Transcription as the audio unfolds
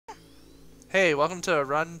Hey, welcome to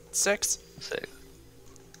run 6. Sick.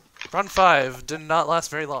 Run 5 did not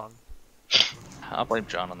last very long. I'll blame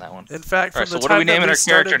John on that one. In fact, from Alright, the so what are we time that naming we our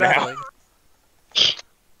started character now? battling.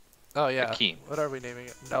 Oh yeah. Akeem. What are we naming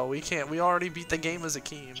it? No, we can't. We already beat the game as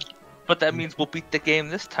Akeem. But that means we'll beat the game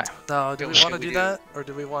this time. No, do we want to do that, or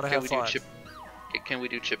do we want to have fun? Can we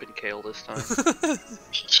do Chip and Kale this time?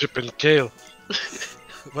 Chip and Kale.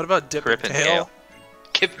 What about Dip Crip and and Kale?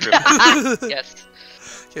 Kip. Yes.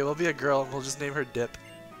 Okay, we'll be a girl and we'll just name her Dip.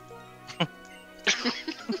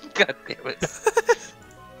 God damn it.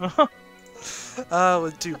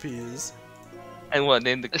 With 2 P's. And what,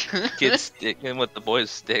 name the kid Stick and what the boys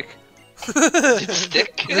Stick?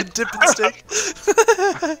 Stick. Dip and Stick.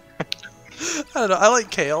 I don't know. I like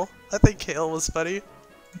Kale. I think Kale was funny.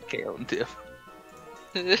 Kale and Dip.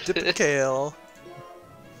 Dip and Kale.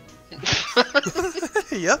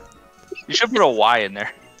 Yep. You should put a Y in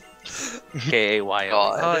there.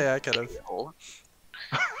 K-A-Y-L. Oh yeah, I could have.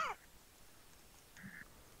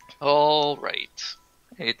 All right.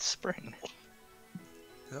 It's spring.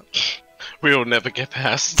 Yep. We will never get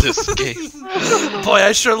past this game. Boy,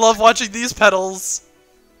 I sure love watching these pedals.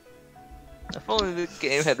 If only the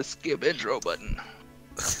game had a skip intro button.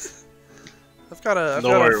 I've got a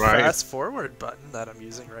fast forward button that I'm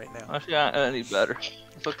using right now. If not any better.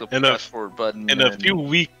 Look the In fast forward button. In a few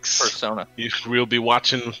weeks, Persona. we'll be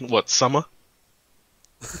watching what, Summer?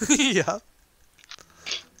 Yeah.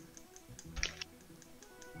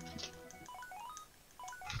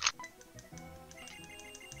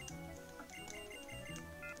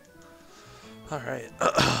 Alright.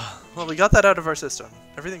 Well, we got that out of our system.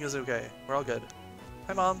 Everything is okay. We're all good.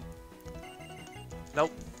 Hi, Mom.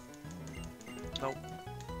 Nope. Nope.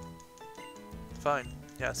 Fine.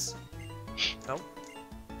 Yes. Nope.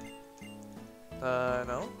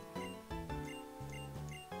 No?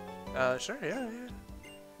 Sure, yeah.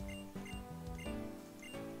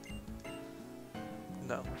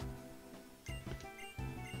 No.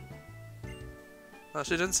 Well,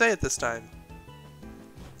 she didn't say it this time.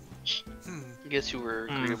 I guess you were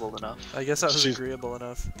agreeable enough. I guess I was agreeable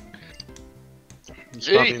enough. He's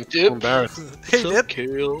Hey, probably Dip. embarrassed. Hey, Dip!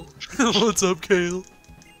 Kale. What's up, Kale?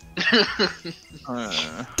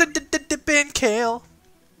 Dip and Kale!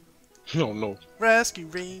 No, no. Rescue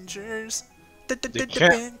Rangers! Dip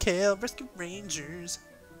can't. and Kale! Rescue Rangers!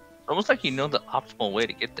 Almost like you know the optimal way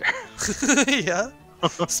to get there. Yeah?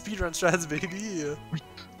 Speedrun strats, baby!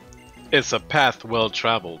 It's a path well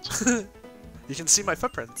traveled. You can see my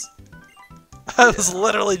footprints. I was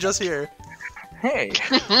literally just here. Hey!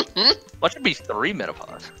 Watch it be 3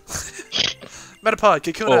 Metapods. Metapod,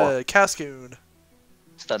 Kakuna, Cascoon.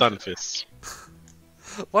 Stunfist.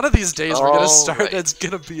 One of these days we're gonna start Alright. it's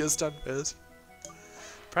gonna be a Stunfisk.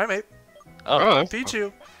 Primate, Oh, Alright.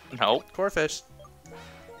 Pichu, no. Corefish.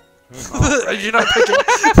 Alright. You're not picking.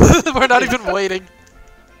 We're not even waiting.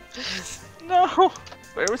 No!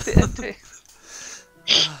 Where was the Entei?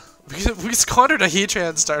 We squandered a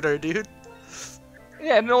Heatran starter, dude.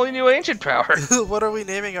 Yeah, and only knew Ancient Power. What are we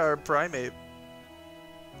naming our Primate?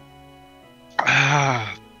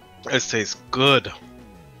 Ah, it tastes good.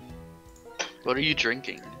 What are you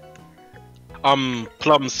drinking? Plum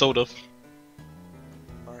soda.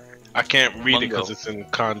 I can't read it Mungo. because it's in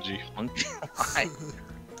kanji. Why?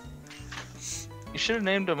 You should have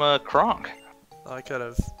named him Kronk. Oh, I could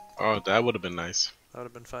have. Oh, that would have been nice. That would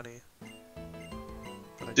have been funny.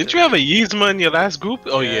 But I Didn't you have a Yzma in your last group?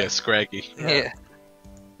 Oh Yeah. yeah, Scraggy. Yeah.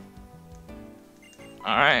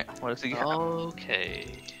 Alright, what does he got?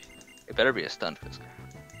 Okay. It better be a Stunfisk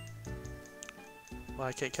Well,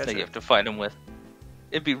 I can't catch that you it. have to fight him with.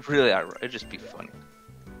 It'd be really outright. It'd just be funny.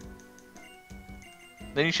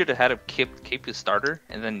 Then you should have had him keep his starter,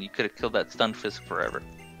 and then you could have killed that Stunfisk forever.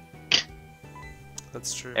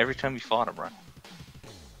 That's true. Every time you fought him, right?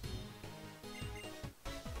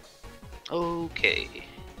 Okay.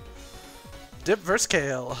 Dip vs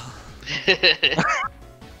Kale.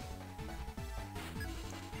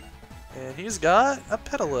 And he's got a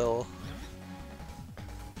Petalil.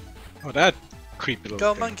 Oh, that creepy little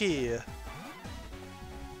Go thing. monkey.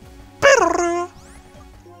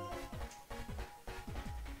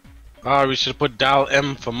 Ah, we should have put Dial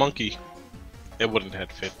M for monkey. It wouldn't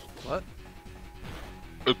have fit. What?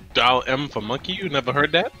 Dial M for monkey? You never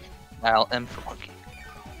heard that? Al M for monkey.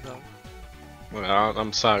 No. Well,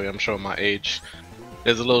 I'm sorry, I'm showing my age.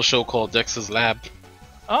 There's a little show called Dexter's Lab.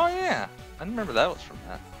 Oh yeah, I remember that was from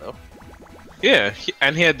that though. Yeah,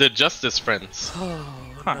 and he had the Justice Friends Oh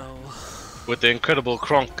Huh. no. with the Incredible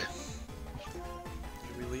Kronk.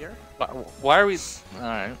 Did we leer? Why are we?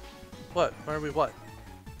 Alright. What? Why are we what?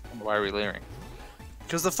 Why are we leering?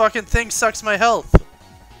 Because the fucking thing sucks my health.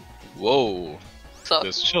 Whoa. What's up?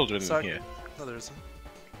 There's children Suck. in here. No, there isn't.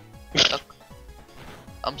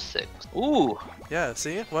 I'm sick. Ooh. Yeah,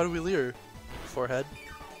 see? Why do we leer? Forehead.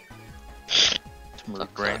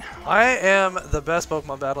 Smooth brain. I am the best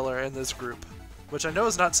Pokemon battler in this group. Which I know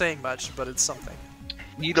is not saying much, but it's something.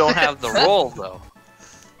 You don't have the role though.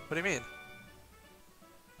 What do you mean?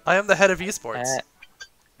 I am the head of esports.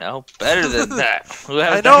 No, better than that. Who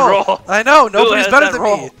has I that know! role? I know! Nobody's has better that than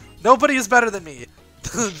role? me! Nobody is better than me!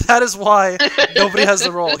 That is why nobody has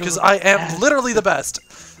the role, because I am literally the best.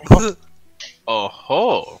 Oh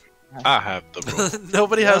ho! I have the role.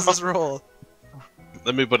 Nobody has this role.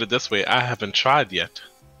 Let me put it this way: I haven't tried yet.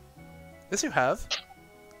 Yes, you have.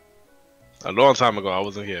 A long time ago, I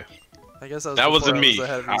wasn't here. I guess that That was wasn't before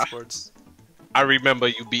I was me. the head of esports. I remember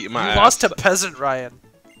you beating my You ass. lost to Peasant Ryan.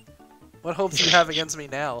 What hopes do you have against me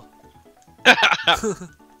now?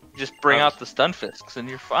 Just bring out the Stunfisks and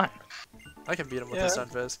you're fine. I can beat him with Yeah. a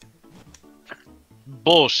Stunfisk.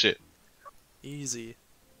 Bullshit. Easy.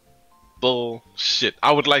 Bullshit.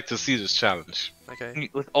 I would like to see this challenge. Okay.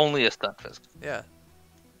 With only a Stunfisk. Yeah.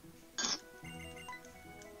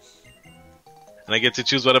 And I get to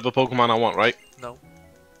choose whatever Pokemon I want, right? No.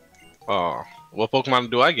 Oh, what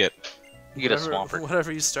Pokemon do I get? You get a Swampert.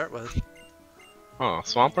 Whatever you start with. Oh,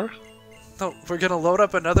 Swampert? No, we're gonna load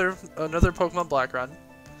up another Pokemon Black Run.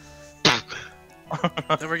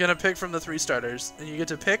 And we're gonna pick from the 3 starters. And you get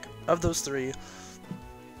to pick, of those 3,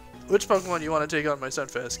 which Pokemon you want to take on my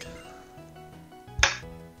Stunfisk.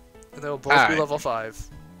 And they'll both be Alright. level 5.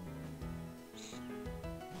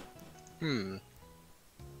 Hmm.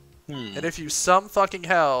 And if you some fucking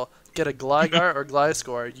hell get a Gligar or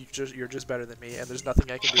Gliscor, you're just better than me, and there's nothing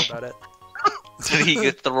I can do about it. Did he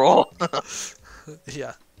get the role?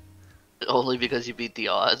 Yeah, Only because you beat the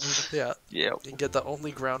odds. yeah. Yeah. You can get the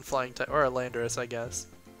only ground flying type, or a Landorus, I guess.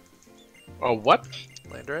 Oh, what?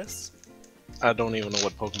 Landorus? I don't even know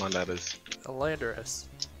what Pokemon that is. A Landorus.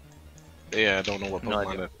 Yeah, I don't know what No Pokemon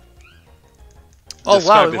idea. that Oh wow,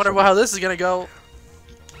 Describe I it wonder for me. how this is gonna go.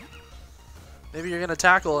 Maybe you're gonna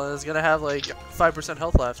tackle and it's gonna have like 5%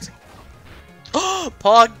 health left.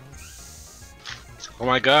 Pog! Oh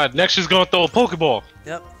my god, next she's gonna throw a Pokeball.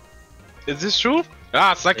 Yep. Is this true?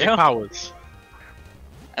 Ah, psychic Yeah. powers.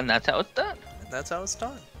 And that's how it's done. And that's how it's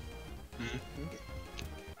done.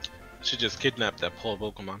 She just kidnapped that poor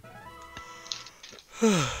Pokemon.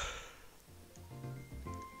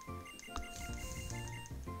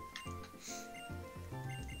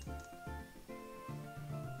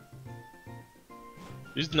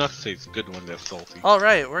 These nuts taste good when they're salty.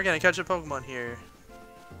 Alright, we're gonna catch a Pokemon here.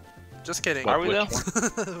 Just kidding. Are we Which though?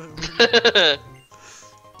 one?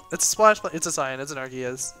 It's a Splash, it's a Cyan, it's an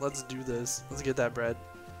Arceus. Let's do this. Let's get that bread.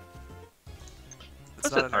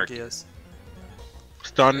 It's What's not an an Arceus.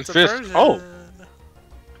 Stun It's a Fist. Persian. Oh,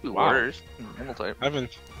 Two Wow. orders. Normal type. I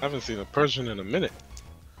haven't seen a Persian in a minute.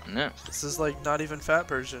 No. This is like not even fat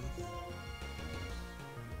Persian.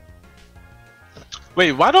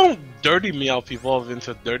 Wait, why don't Dirty Meowth evolve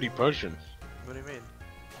into Dirty Persian? What do you mean?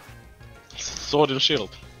 Sword and Shield.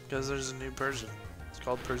 Because there's a new Persian. It's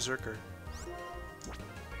called Berserker.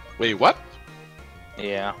 Wait, what?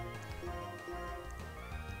 Yeah.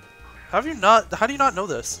 How do you not know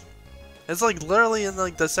this? It's like literally in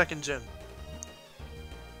like the 2nd gen.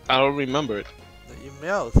 I don't remember it. That you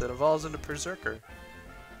Meowth, it evolves into Berserker.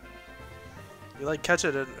 You like catch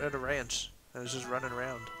it at a ranch, and it's just running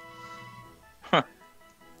around. Huh.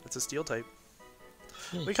 It's a steel type.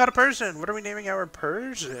 We caught a Persian! What are we naming our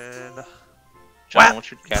Persian? John, Whap!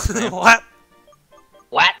 what's your cat's name? Whap!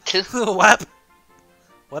 What? Whap!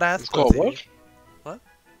 What ass It's called pussy? what?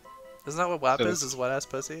 Isn't that what WAP So is? Is what ass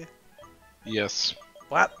pussy? Yes.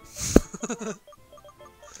 WAP!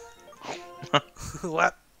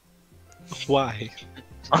 WAP! Why?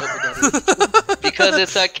 Because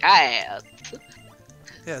it's a cat.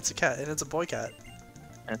 Yeah, it's a cat, and it's a boy cat.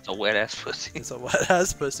 And it's a wet ass pussy. It's a wet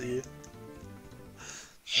ass pussy.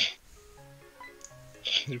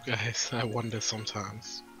 You guys, I wonder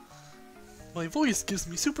sometimes. My voice gives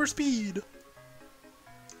me super speed!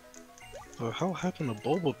 What the hell happened to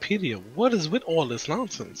Bulbapedia? What is with all this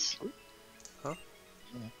nonsense? Huh?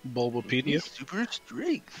 Bulbapedia? Super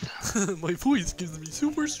strength. My voice gives me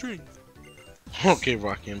super strength. Okay,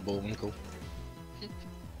 Rocky and Bullwinkle.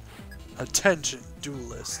 Attention,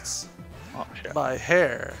 duelists. Oh shit. My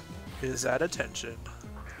hair is at attention.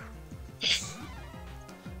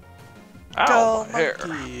 Ow, Go, my hair.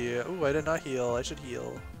 monkey! Ooh, I did not heal. I should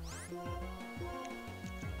heal.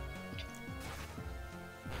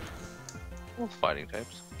 Both fighting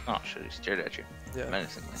types. Oh shit, he stared at you. Yeah.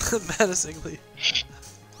 Menacingly. Menacingly.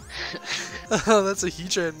 Oh, that's a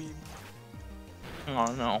Heatran meme.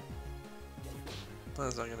 Oh no.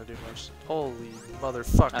 That's not gonna do much. Holy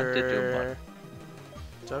motherfucker. I did do much.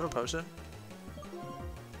 Do I have a potion?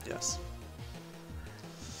 Yes.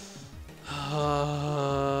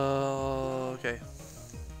 Okay.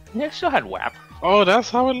 Yeah, I still had WAP. Oh, that's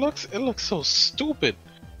how it looks? It looks so stupid.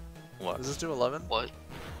 What? Does this do 11? What?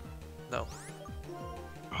 No.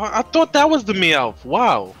 I thought that was the Meowth.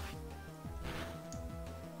 Wow.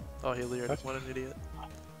 Oh, he leered. What an idiot.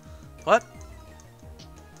 What? Feel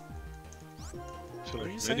What are like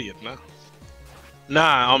you an saying? idiot now.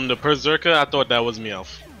 Nah, the Berserker, I thought that was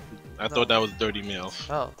Meowth. I No. thought that was Dirty Meowth.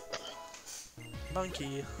 Oh.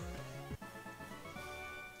 Monkey.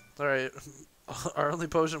 Alright. Our only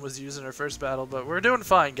potion was used in our first battle, but we're doing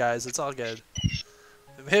fine, guys. It's all good.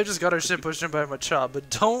 We may have just got our shit pushed in by Machop, but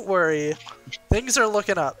don't worry. Things are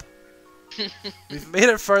looking up. We've made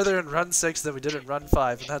it farther in run 6 than we did in run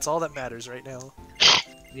 5, and that's all that matters right now.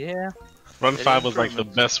 Yeah. Run Any 5 was like the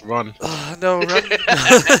improvements? best run. No, run...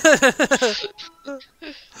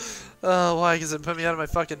 Oh, why? Because it put me out of my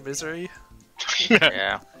fucking misery?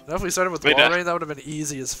 Yeah. You know, if we started with Wait, Wall that- Rain, that would have been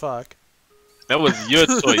easy as fuck. That was your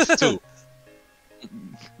choice too.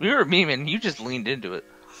 We were memeing. You just leaned into it.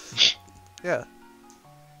 Yeah.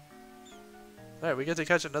 Alright, we get to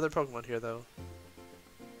catch another Pokemon here, though.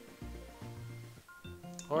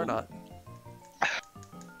 Or Ooh. not. I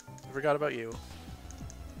forgot about you.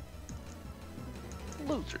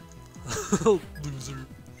 Loser. Loser.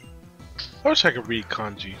 I wish I could read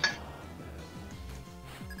kanji.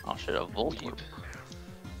 Oh shit, a Voltorb.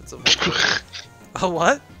 It's a A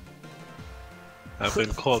what? I've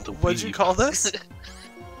been called a What'd you weeb. call this?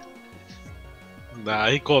 Nah,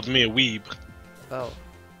 he called me a weeb. Oh.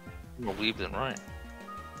 More weeb than Ryan.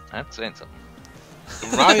 That's saying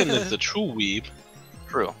something. Ryan is the true weeb.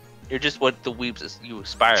 True. You're just what the weebs is you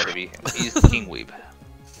aspire to be. He's the king weeb.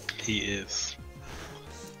 He is.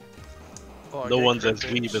 Oh, No okay, one's as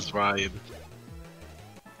cringe. weeb as Ryan.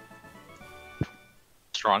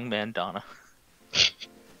 Strongman Donna.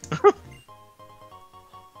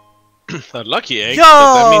 A lucky egg? Yo!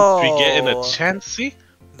 Does that mean we getting a chancey?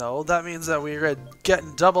 No, that means that we're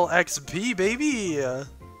getting double XP, baby!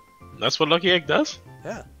 That's what lucky egg does?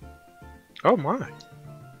 Yeah, Oh my.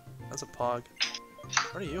 that's a Pog.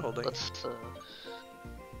 What are you holding? Let's, A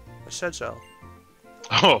shed shell.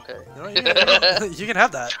 Oh, okay. You know what, you can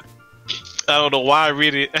have that. I don't know why I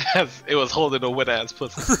read it as it was holding a wet ass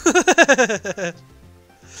pussy.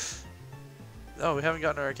 Oh, we haven't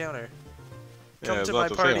gotten our encounter. Yeah, Come I was to about my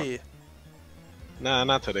to say, party. Nah,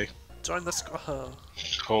 not today. Join the squad.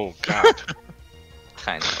 Oh god.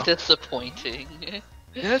 Kind of. Disappointing.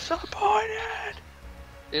 Disappointed.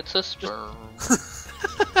 It's a sperm.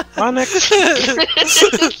 My next.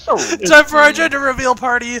 Time for our gender reveal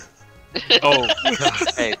party. Oh, god.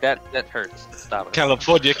 Hey, that hurts. Stop it.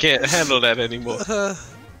 California can't handle that anymore.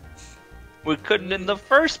 We couldn't in the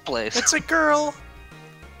first place. It's a girl.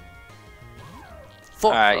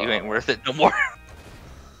 Fuck. Alright, you ain't worth it no more.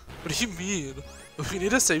 What do you mean? We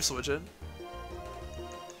need a safe switch in.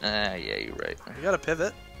 Yeah, you're right. We gotta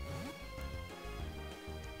pivot.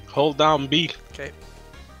 Hold down B. Okay.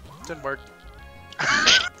 Didn't work.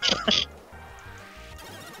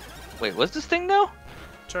 Wait, what's this thing now?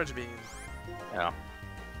 Charge beam. Yeah.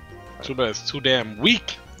 Too bad it's too damn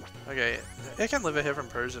weak. Okay. It can live a hit from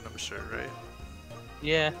Persian, I'm sure, right?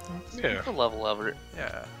 Yeah. Yeah. It's a level of it.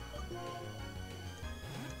 Yeah.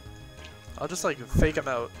 I'll just like fake him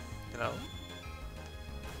out, you know?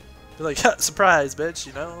 Be like, surprise, bitch,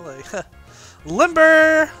 you know? Like,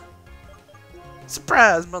 limber!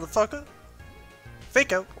 Surprise, motherfucker!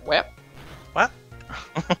 Fake out. Well, What?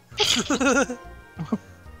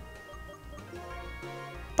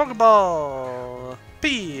 Pokeball!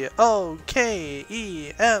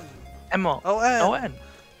 P-O-K-E-M-O-N! M-O-N.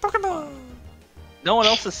 Pokemon! No one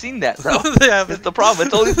else has seen that, though. They haven't. It's the problem.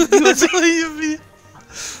 It's only you and It's only you and me.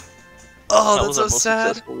 Oh, That that's was so our most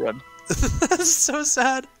sad. successful run. That's so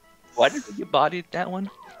sad. Why did we get bodied that one?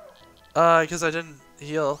 Because I didn't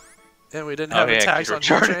heal. And we didn't have Oh, yeah, 'cause attacks you were on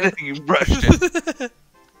charged Train. and you rushed it.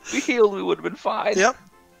 We healed, we would have been fine. Yep.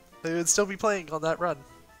 We would still be playing on that run.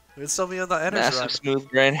 We would still be on that energy Massive run. smooth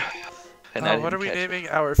brain. And I What are didn't we catch naming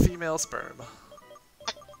our female sperm?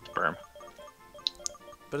 sperm?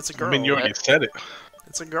 But it's a I girl. mean, you already said it.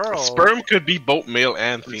 It's a girl. Sperm could be both male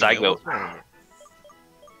and female. Zygote.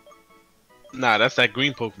 Nah, that's that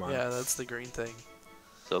green Pokemon. Yeah, that's the green thing.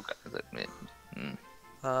 So,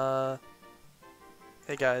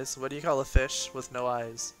 Hey guys, what do you call a fish with no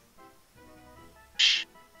eyes?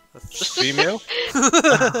 A fish. Female?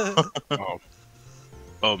 Oh.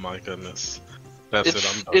 Oh my goodness. That's it.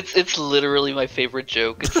 I'm done. It's literally my favorite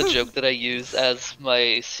joke. It's a joke that I use as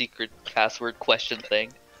my secret password question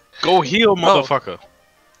thing. Go heal, motherfucker.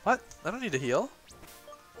 What? I don't need to heal.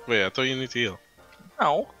 Wait, I thought you need to heal.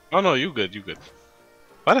 No. Oh no, you good, you good.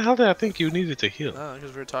 Why the hell did I think you needed to heal? Oh,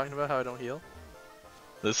 because we were talking about how I don't heal.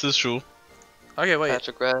 This is true. Okay, wait. Patch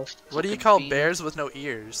of grass. What do you call bears with no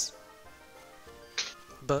ears?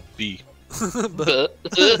 B.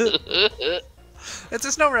 It's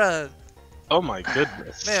a snow run. Oh my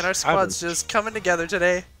goodness. Man, our squad's just coming together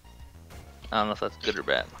today. I don't know if that's good or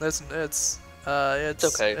bad. It's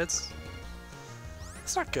okay. It's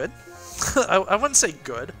not good. I wouldn't say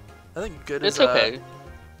good. I think good is It's okay.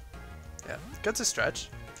 Yeah, good's a stretch.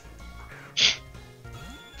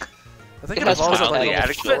 I think It it has evolves at like mildly level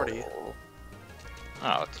adequate. 40.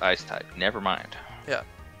 Oh, it's ice type. Never mind. Yeah.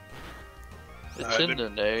 It's in the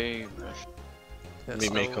name. Yeah, Let me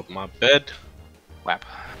so- make up my bed. Whap.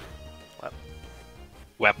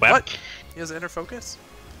 Whap whap. What? He has inner focus?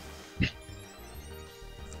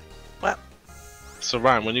 Whap. So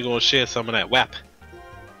Ryan, when you gonna share some of that whap?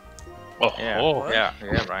 Oh, Yeah. oh. Yeah,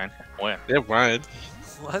 Ryan. When? Yeah, Ryan.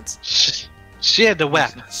 What? Share the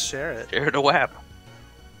whap. Share it. Share the whap.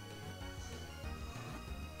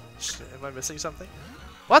 Am I missing something?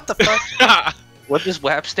 What the fuck? What does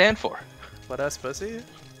WAP stand for? What ass pussy?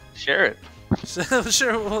 Share it.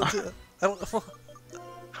 Sure, we'll do.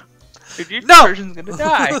 Dude, your No! version's gonna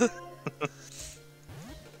die.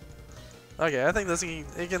 Okay, I think this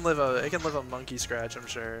it can live a monkey scratch. I'm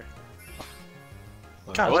sure.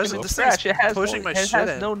 God, why Hope is so. it this Scratch. thing's It has pushing my it shit has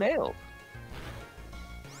in? no nail.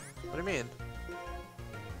 What do you mean?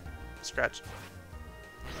 Scratch.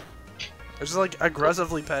 It's just like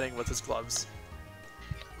aggressively petting with his gloves.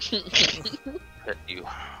 Hurt you.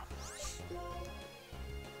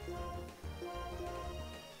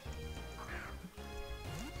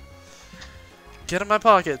 Get in my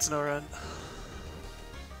pocket, Snow Run.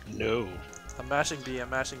 No. I'm mashing B. I'm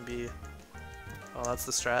mashing B. Oh, that's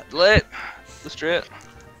the strat. Lit. The strip.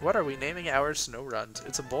 What are we naming our Snow Run?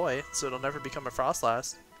 It's a boy, so it'll never become a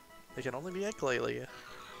Frostlass. It can only be a Glalie.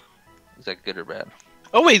 Is that good or bad?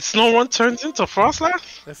 Oh wait, Snow Run turns into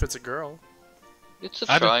Frostlass? If it's a girl. It's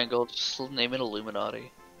a I don't- triangle. Just name it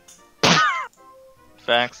Illuminati.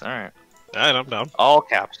 Facts. All right. Alright, I'm down. All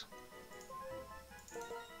caps.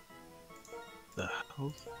 The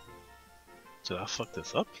hell? Did I fuck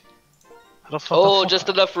this up? How the fuck Oh, I just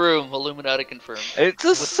enough room. Illuminati confirmed. It's a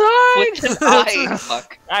With sign. an I.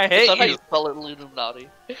 Fuck. I That's hate not how you. you spell it, Illuminati.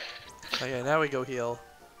 Okay, now we go heal.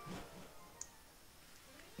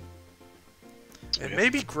 And Yeah.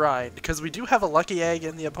 maybe grind, because we do have a lucky egg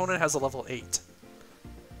and the opponent has a level 8.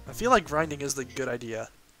 I feel like grinding is the good idea.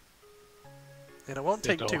 And it won't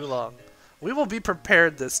take don't. too long. We will be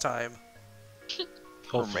prepared this time.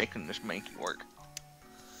 We're making this manky work.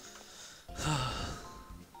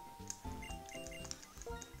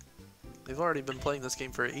 We've already been playing this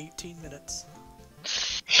game for 18 minutes.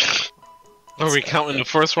 Are we counting the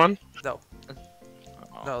first one? No.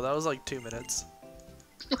 No, that was like 2 minutes.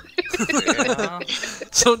 Yeah.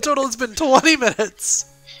 So in total it's been 20 minutes!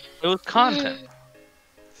 It was content.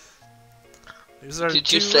 These are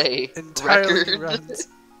Did you two say entirely record? runs.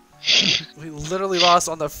 We literally lost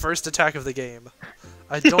on the first attack of the game.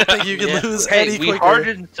 I don't think you can Yeah. lose Hey, any we quicker.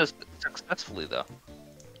 hardened successfully though.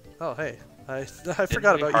 Oh, hey. I Didn't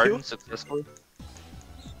forgot we about harden you. successfully?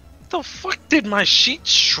 The fuck did my sheet I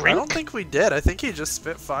shrink? don't think we did. I think he just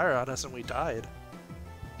spit fire on us and we died.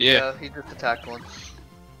 Yeah. he just attacked one.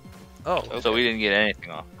 Oh, So we didn't get anything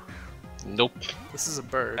off. Nope. this is a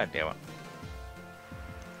bird. God damn it.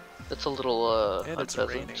 That's a little And it's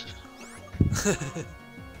unpleasant. raining.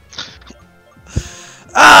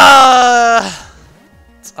 Ah!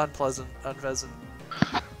 It's unpleasant, unpheasant.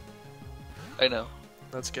 I know.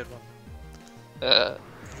 That's a good one.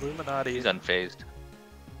 Illuminati. He's unfazed.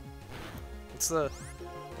 What's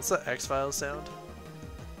the X-Files sound?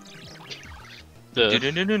 The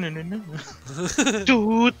Do-do-do-do-do-do.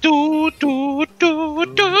 do do do do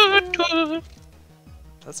do do.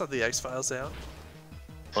 That's not the X-Files sound.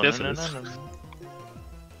 Yes, it is.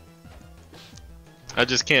 I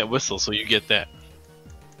just can't whistle, so you get that.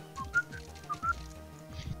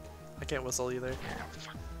 I can't whistle either.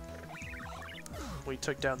 We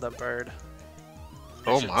took down the bird.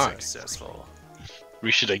 Oh Mission my. Successful.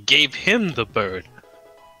 We should have gave him the bird.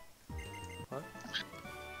 What?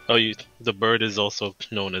 Oh, the bird is also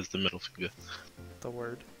known as the middle finger. The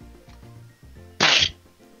word.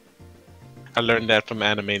 I learned that from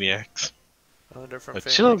Animaniacs, I learned it from a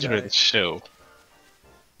Family children's Guy. show.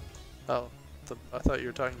 Oh, I thought you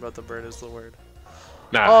were talking about the bird as the word.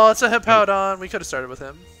 Nah, Oh, it's a Hippowdon. We could have started with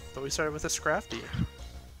him. But we started with a Scrafty.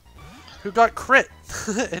 Who got crit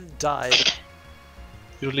and died.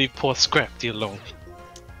 You leave poor Scrafty alone.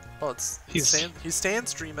 Well, he's staying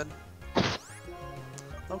streaming.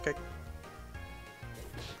 Okay.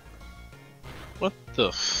 What the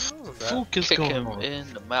What was that? fuck is Kick going him on?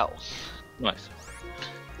 in the mouth. Nice.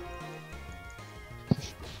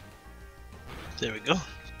 There we go.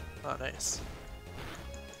 Oh, nice.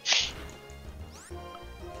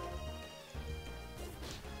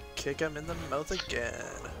 Kick him in the mouth again.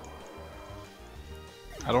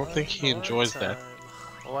 I don't think he One more enjoys that. time.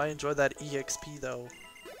 Oh, I enjoyed that EXP though.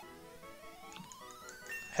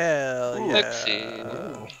 Hell Ooh, yeah. let's see.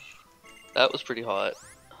 Ooh. That was pretty hot.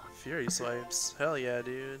 Fury swipes. Hell yeah,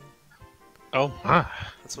 dude. Oh my.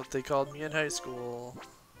 That's what they called me in high school.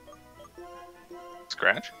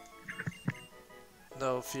 Scratch?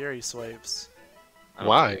 No, Fury swipes. I don't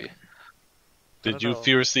Why? believe you. Did don't you know.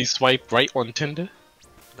 furiously swipe right on Tinder?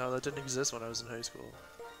 No, that didn't exist when I was in high school.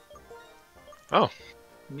 Oh.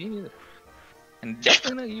 Me neither. And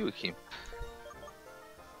definitely not you, Akeem.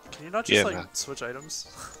 Can you not just Yeah, like man. switch items?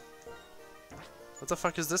 What the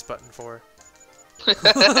fuck is this button for? What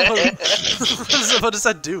does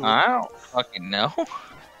that do? I don't fucking know.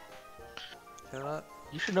 Cannot-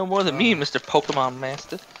 You should know more than me, Mr. Pokemon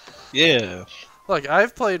Master. Yeah. Look,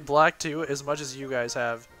 I've played Black 2 as much as you guys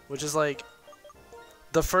have, which is like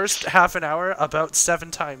the first half an hour about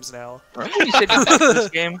 7 times now. Remember when you said you liked this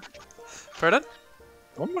game? Pardon?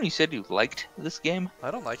 Remember when you said you liked this game?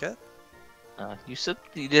 I don't like it. You said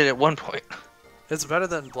you did at one point. It's better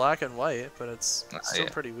than Black and White, but it's still Yeah.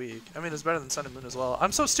 pretty weak. I mean, it's better than Sun and Moon as well.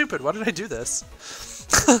 I'm so stupid. Why did I do this?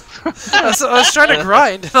 I was trying to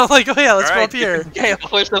grind, and I'm like, oh yeah, let's go up here. Yeah,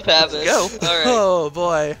 Force of habit. Go. Alright. Oh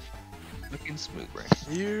boy. looking smooth brain.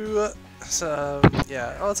 Yeah.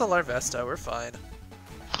 Oh, it's a Larvesta. We're fine.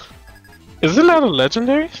 Isn't that a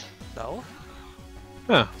legendary? No?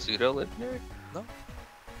 Huh. Pseudo legendary? No.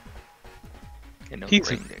 Okay, no He's-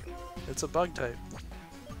 ring there. It's a bug type.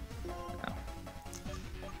 Oh.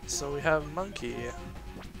 So we have Monkey.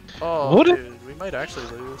 Oh, What if- dude, we might actually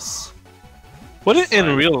lose. Wouldn't in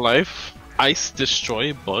Fine. real life ice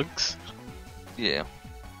destroy bugs? Yeah.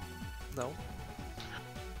 No.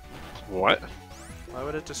 What? Why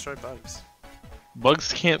would it destroy bugs?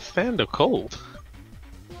 Bugs can't stand the cold.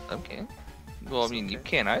 Okay. Well, I mean, you Okay.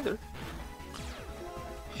 can't either.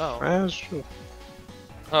 Oh. That's true.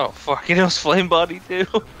 Oh, fuck. It was Flame Body, too.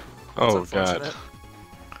 That's Oh god. unfortunate.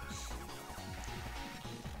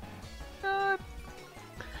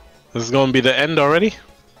 This is gonna be the end already?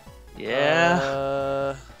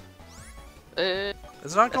 Yeah.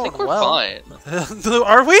 It's not I going think we're well. fine.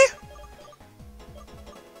 Are we?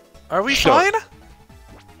 Are we Sure. fine?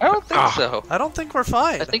 I don't think Ah. so. I don't think we're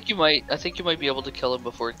fine. I think you might be able to kill him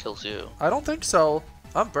before it kills you. I don't think so.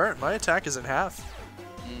 I'm burnt. My attack is in half.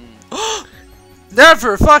 Mm.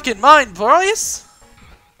 Never fucking mind, boys!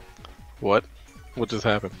 What? What just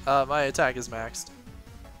happened? My attack is maxed.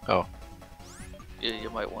 Oh. You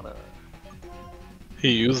might wanna. He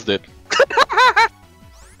used it.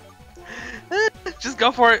 Just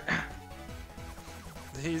go for it.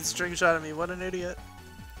 He string shot at me. What an idiot.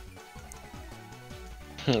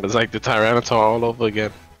 It's like the Tyranitar all over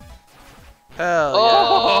again. Hell yeah.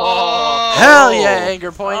 Oh! Hell yeah,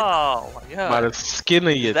 anger point. Oh my god. By the skin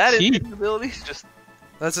of your Is that his teeth. ability? Just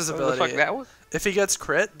That's his what the fuck ability. that was? If he gets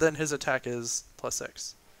crit, then his attack is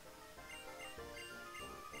 +6.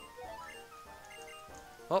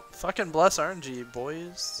 Well, fucking bless RNG,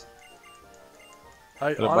 boys.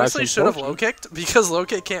 I Gotta buy honestly some should have potions. low kicked because low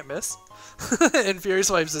kick can't miss. And Fury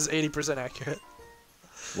Swipes is 80% accurate.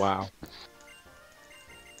 Wow.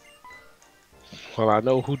 Well, I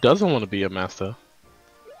know who doesn't want to be a master.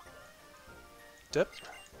 Dip.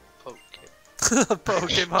 Okay.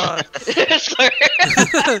 Pokemon. Sorry.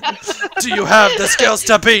 Do you have the skills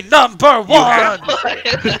to be number one?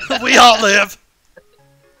 We all live.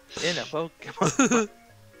 In a Pokemon.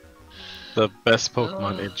 The best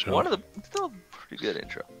Pokemon intro. One of the still a pretty good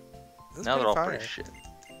intro. That's Now they're all fire. pretty shit.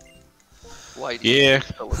 Why do you Yeah.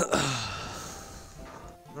 think so little?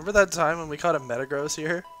 Remember that time when we caught a Metagross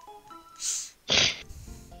here?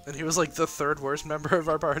 And he was like the 3rd worst member of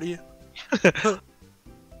our party? Oh,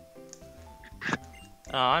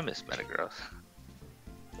 I miss Metagross.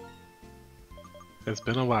 It's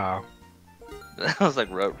been a while. That was like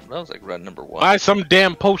run number 1. Buy some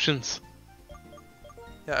damn potions.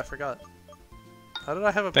 Yeah, I forgot. How did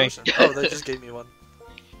I have a Thank potion? Oh, they just gave me one.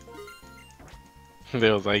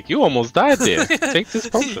 They was like, you almost died there. Take this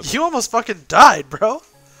potion. You almost fucking died, bro.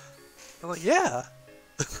 I'm like, yeah.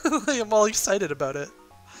 Like, I'm all excited about it.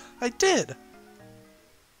 I did.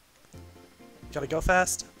 Gotta go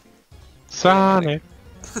fast. Sonic.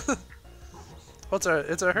 It's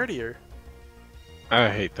a Herdier. I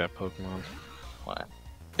hate that Pokemon. What?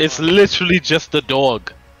 It's literally just a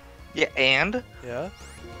dog. Yeah, and? Yeah.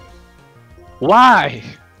 Why?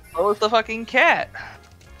 Oh, it's the fucking cat.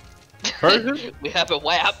 Persian? We have a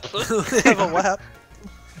WAP. They have a WAP.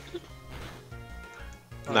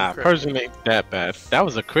 Oh, Nah, crit. Persian ain't that bad. That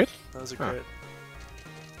was a crit? That was a Huh. crit.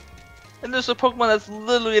 And there's a Pokemon that's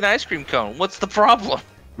literally an ice cream cone. What's the problem?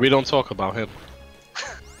 We don't talk about him.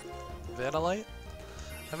 Vanillite?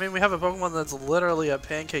 I mean, we have a Pokemon that's literally a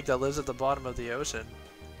pancake that lives at the bottom of the ocean.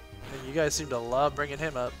 And you guys seem to love bringing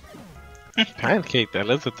him up. Pancake that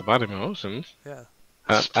lives at the bottom of the ocean. Yeah.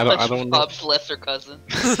 I don't know. Bob's lesser cousin.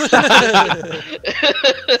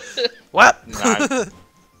 WAP! Nah.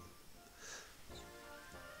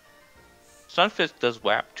 Sunfish does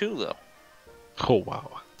WAP too, though. Oh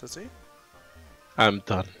wow. Does he? I'm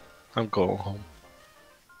done. I'm going home.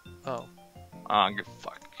 Oh. Oh, you're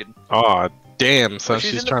fucking. Aw, damn, son.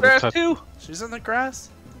 She's She's in the trying to grass touch. too. She's in the grass?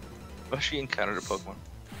 Well, she encountered a Pokemon.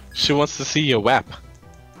 She wants to see your WAP.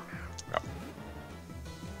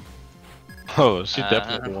 Oh, she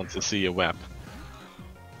definitely wants to see your WAP.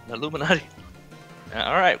 Illuminati.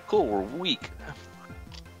 Alright, cool, we're weak.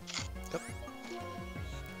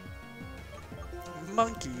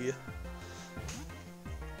 Monkey.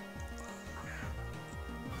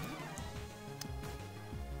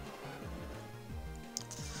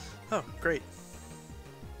 Oh, great.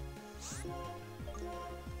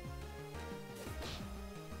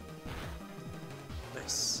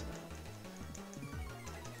 Nice.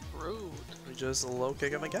 Rude. We just low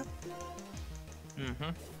kick him again. Mm-hmm.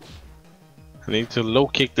 I need to low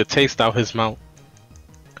kick the taste out his mouth.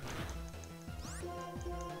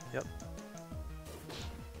 Yep.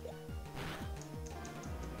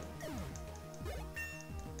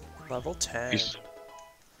 Level 10.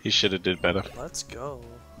 He should have did better. Let's go.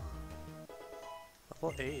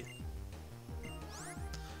 Level 8.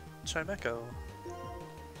 Chimecho.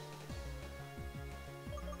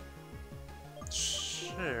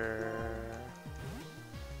 Sure.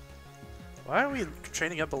 Why are we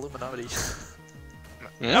training up Illuminati?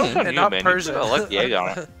 That was on And you, not man. Persian. You put a lucky egg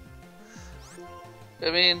on it. I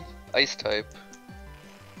mean, ice type.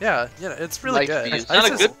 Yeah, it's really Life good. Beast. It's not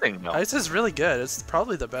a is- good thing, though. Ice is really good. It's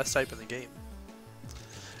probably the best type in the game.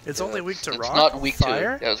 It's Yeah, only weak to it's rock, not weak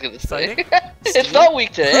fire, to. I was gonna say. fighting, It's steel. not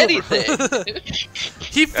weak to anything.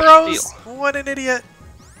 He froze! What an idiot!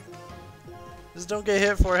 Just don't get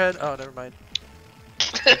hit, forehead. Oh, never mind.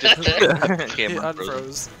 Okay, He I'm frozen.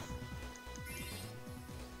 unfroze.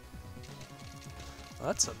 Well,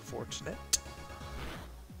 that's unfortunate.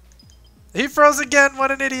 He froze again! What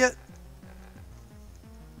an idiot!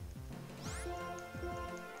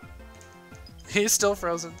 He's still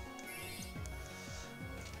frozen.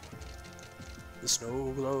 The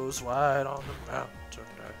snow glows white on the mountain.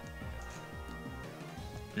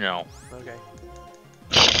 No. Okay,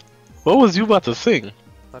 What was you about to sing?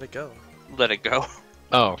 let it go. Let it go.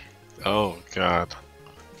 Oh. Oh, God.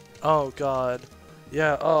 Oh god.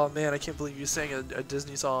 Yeah, oh man, I can't believe you sang a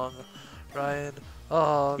Disney song, Ryan.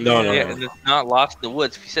 Oh man. No, no, Yeah, no. and it's not Lost in the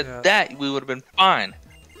Woods. If you said Yeah. that, we would have been fine.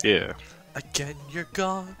 Yeah. Again, you're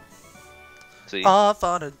gone. See? Off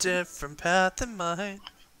on a different path than mine.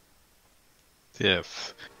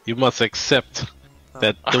 Yes. You must accept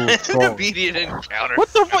that those songs. Immediate encounter. What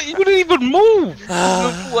the fuck? You didn't even move!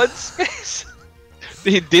 Move one space.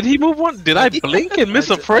 Did he move one? Did I blink and miss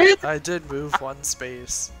a did- frame? I did move one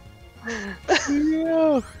space. Yeah.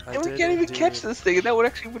 I And we did can't even indeed. catch this thing, and that would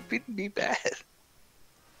actually be bad.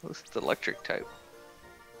 This is electric type.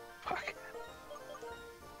 Fuck.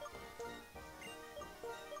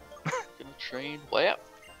 Gonna train WAP.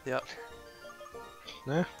 Yep.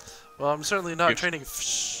 Nah. Well, I'm certainly not If- training.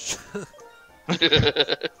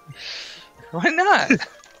 Why not?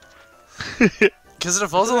 Because it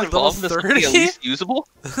evolves at like level Evolve into something 30? at least usable?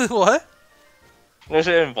 What? Does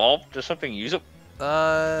it evolve to something usable?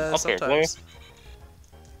 Okay, Sometimes.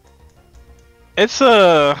 It's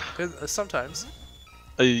Sometimes.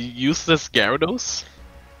 a useless Gyarados.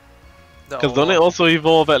 No. Because don't it also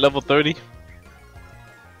evolve at level 30?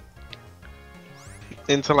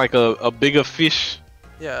 Into like a bigger fish.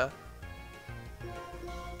 Yeah.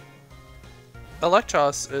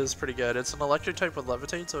 Electros is pretty good. It's an electric type with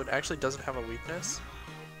levitate, so it actually doesn't have a weakness.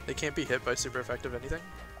 It can't be hit by super effective anything.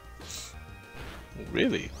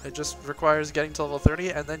 Really? It just requires getting to level 30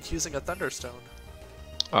 and then using a thunderstone.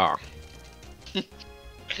 Ah.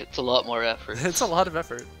 It's a lot more effort. It's a lot of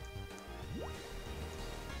effort.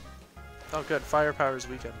 Oh good, firepower is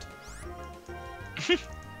weakened.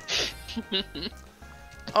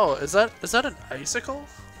 Oh, is that an icicle?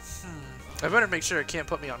 I better make sure it can't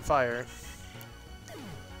put me on fire.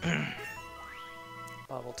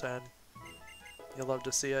 Level 10. You'll love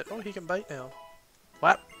to see it. Oh, he can bite now.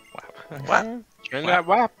 Whap! Wow. Whap! Turn that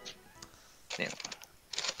whap. Yeah.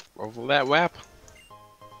 Roll that whap.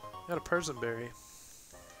 Got a Persianberry.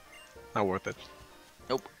 Not worth it.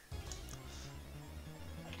 Nope.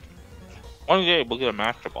 One day we'll get a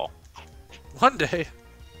Master Ball. One day.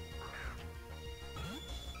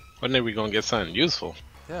 When are we gonna get something useful?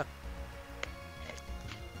 Yeah.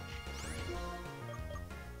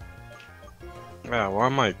 Yeah, why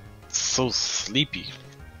am I so sleepy?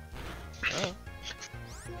 Oh.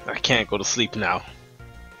 I can't go to sleep now.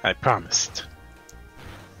 I promised.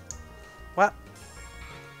 Whap!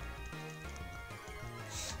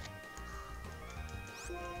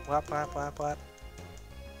 Whap, whap, whap, whap.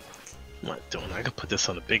 What am I doing? I could put this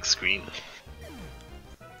on the big screen.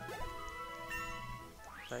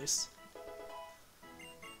 Nice.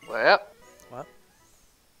 Well, Whap,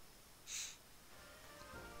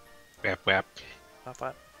 Whap whap. whap,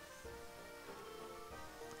 whap.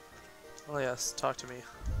 Oh yes, talk to me.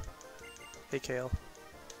 Hey, Kale.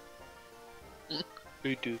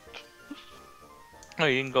 We do. Oh,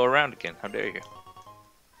 you can go around again. How dare you?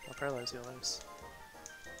 I'll paralyze you, nice.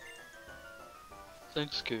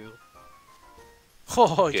 thanks, Gale.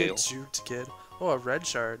 Oh, Gale. get juked, kid. Oh, a red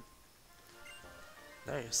shard.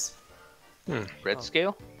 Nice. Red Oh.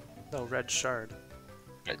 scale? No, red shard.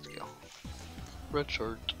 Red scale. Red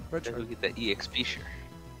shirt. Red Then we'll shard. get that EXP share.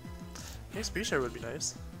 Hey, speed shard would be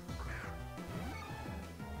nice.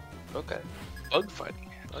 Okay. Bug fighting.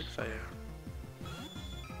 Bug fighting.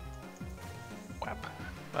 Whap.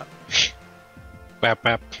 Whap, Whap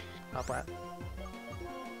whap. whap, whap.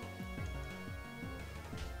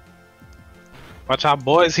 Watch out,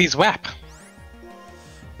 boys. He's whap.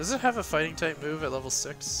 Does it have a fighting type move at level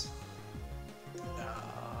 6?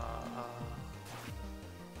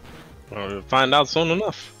 Well, we'll find out soon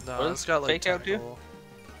enough. No, What it's does got like Fake Out do? tentacle.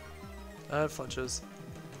 It flinches.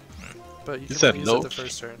 But you can said only use no? it the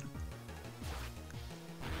first turn.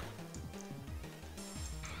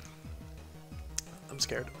 I'm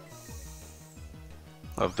scared.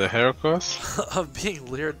 Of the Heracross? Of being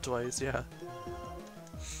leered twice, yeah.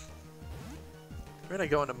 We're gonna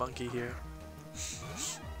go into monkey here.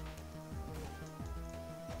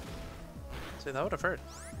 See, that would have hurt.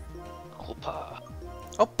 Opa.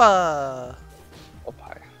 Oppa! Oh,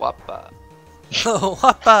 pie. Wappa.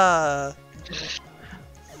 Wappa!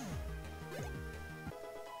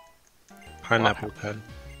 Pineapple pen.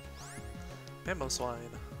 Mammo swine.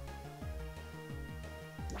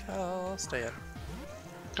 I'll stay in.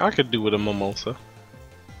 I could do with a mimosa.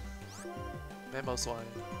 Mammo swine.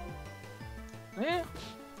 Yeah.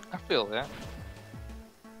 I feel that.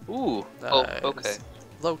 Ooh. Oh, Nice. okay.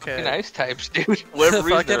 Low-K. Fucking ice types, dude. Whatever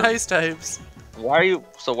reason. Fucking ice types. Why are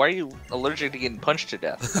you allergic to getting punched to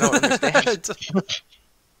death? I don't understand.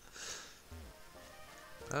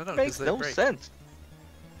 I don't know, 'cause Makes they no break. sense.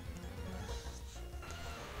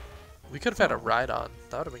 We could have had a ride on.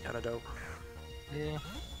 That would have been kind of dope. Yeah.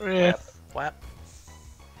 Yeah. Whap.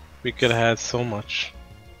 We could have had so much.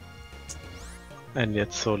 And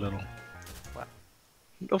yet so little. What?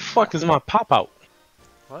 The fuck is my pop out?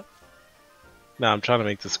 What? Nah, I'm trying to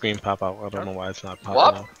make the screen pop out. I don't know why it's not popping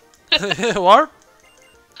What? out. Warp?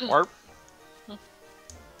 Warp.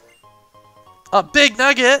 A big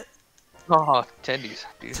nugget! Oh, tendies,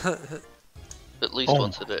 dude. At least Oh.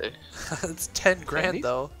 once a day. It's 10 grand Candy?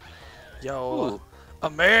 though. Yo, Ooh.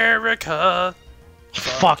 America!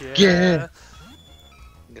 Fuck yeah!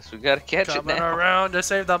 Guess we gotta catch it Coming now. around to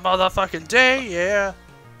save the motherfucking day, yeah!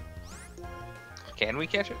 Can we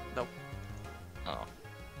catch it? Nope. Oh.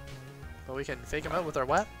 But we can fake him out with our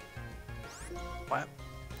whap. Whap.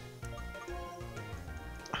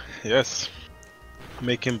 Yes.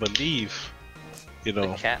 Make him believe. You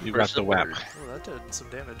know, cat you got versus the the whap. bird. Oh, that did some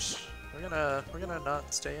damage. We're gonna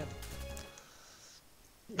not stay in.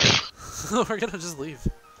 We're gonna just leave.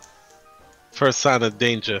 First sign of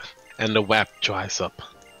danger, and the whap dries up.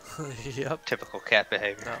 Yep. Typical cat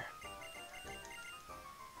behavior. No.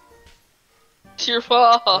 It's your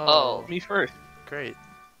fault. Oh. Me first. Great.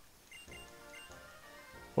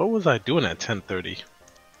 What was I doing at 10:30?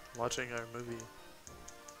 Watching our movie.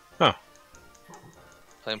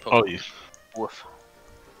 Playing Oh, Pokemon. you. Woof.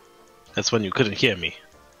 That's when you couldn't hear me.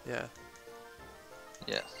 Yeah.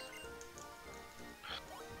 Yes.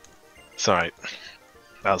 It's alright.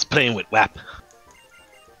 I was playing with whap.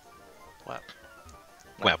 Whap.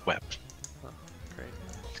 Whap whap. Great.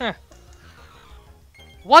 Huh.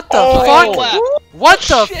 What the Oh, fuck? whap. What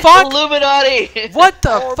the fuck? Illuminati! What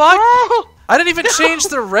the fuck? I didn't even change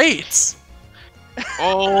the rates.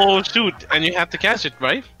 Oh shoot! And you have to catch it,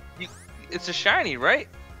 right? It's a shiny, right?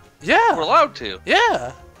 We're Yeah. allowed to.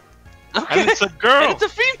 Yeah. Okay. And it's a girl. And it's a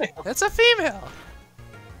female. It's a female.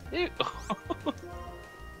 Ew.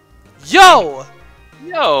 Yo!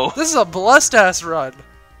 Yo, This is a blessed ass run.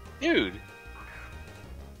 dude.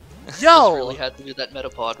 Yo! Really had to do that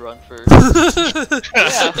Metapod run for.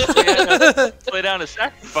 Yeah, we had to play down a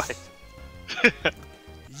sacrifice.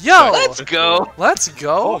 Yo! Let's go. Let's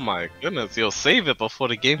go. Oh my goodness! You'll save it before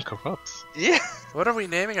the game corrupts. Yeah. What are we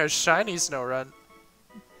naming our shiny snow run?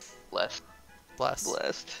 Blessed. Bless.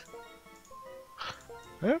 Blessed.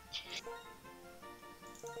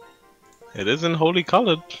 It isn't holy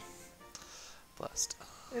colored. Blessed.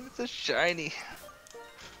 And it's a shiny.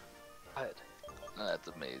 God. Oh, that's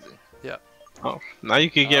amazing. Oh, now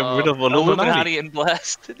you can get rid of Illuminati. And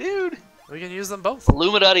blessed, dude. We can use them both.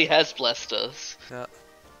 Illuminati has blessed us.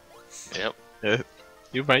 Yep. Yeah,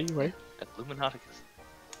 you're right. You're right. Illuminati.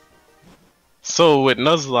 So with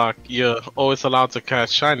Nuzlocke, you're always allowed to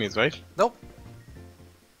catch shinies, right? Nope.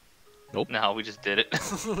 No, we just did it.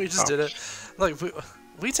 We just did it. Look,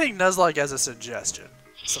 we take Nuzlocke as a suggestion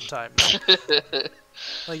sometimes.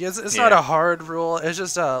 Like, it's not a hard rule. It's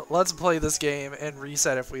just let's play this game and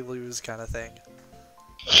reset if we lose kind of thing.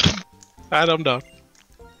 I'm done.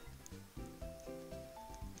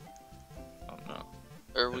 Oh no.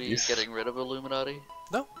 Are we Yes. getting rid of Illuminati?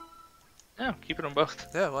 Yeah, keeping them both.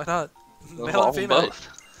 Yeah, why not? We'll Male and evolve 'em female. both.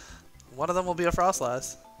 One of them will be a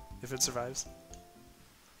Frostlass if it survives.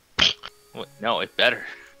 What? No, it better.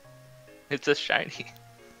 It's a shiny.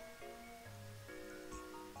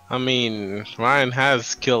 I mean, Ryan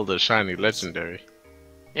has killed a shiny legendary.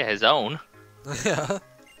 Yeah, his own. Yeah.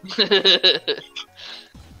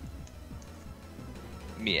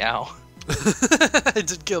 Meow. It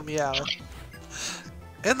did kill Meow.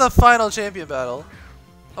 In the final champion battle.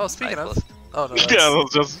 Oh, speaking of. Cyclist. Oh no. Yeah, That's, it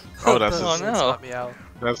was just. Oh, that's Oh, his, no. That's not Meow.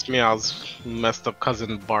 that's Meow's messed up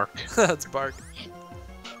cousin Bark. That's Bark.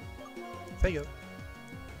 There you go.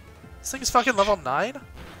 This thing is fucking level 9?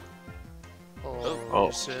 Oh,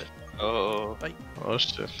 Oh. shit. Oh. Oh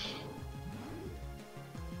shit.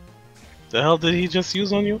 The hell did he just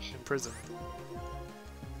use on you? In prison.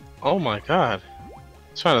 Oh my god.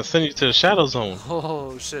 He's trying to send you to the shadow zone.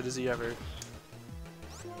 Oh shit, is he ever.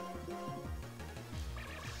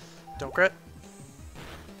 Don't crit.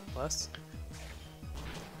 Less.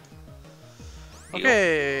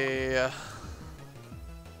 Okay.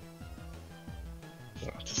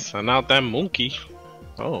 Send out that monkey.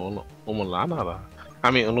 Oh, Illuminati.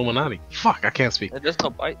 I mean, Illuminati. Fuck, I can't speak. It does no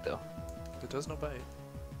bite though. It does no bite.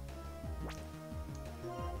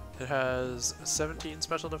 It has 17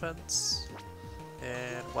 special defense,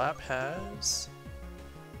 and WAP has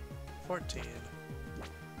 14.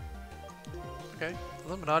 Okay,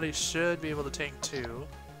 Illuminati should be able to tank 2,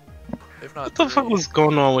 if not What the fuck 3. was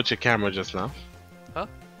going on with your camera just now?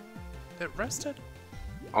 It rested?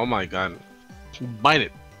 Oh my god. Bite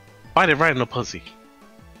it. Bite it right in the pussy.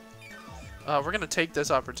 We're gonna take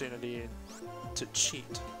this opportunity to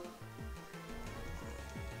cheat.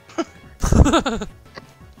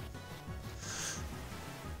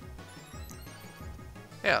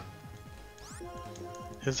 Yeah.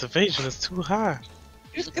 His evasion is too high.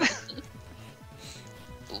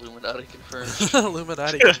 Illuminati confirmed.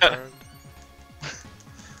 Illuminati confirmed.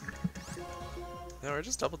 No, we're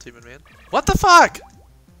just double teaming, man. What the fuck?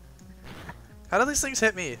 How do these things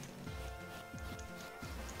hit me?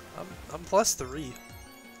 I'm +3. You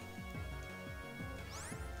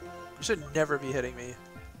should never be hitting me.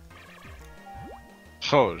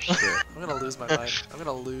 Oh shit. I'm gonna lose my mind. I'm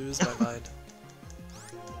gonna lose my mind.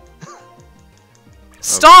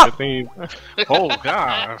 Stop! Oh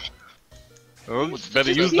god. Oh,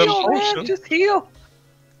 better use Just them heal, man. potions. Just heal.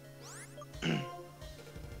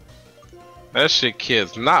 That shit,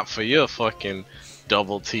 kids, not for your fucking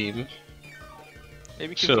double team.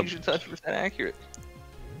 Maybe Should've- confusion's 100% accurate.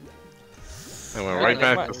 I went Yeah, right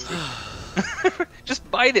never back mind. to sleep. Just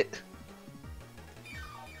bite it.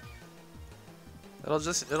 It'll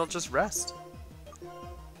just rest.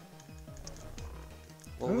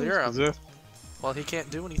 We'll Oh, lure is him. it- Well, he can't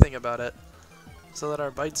do anything about it, so that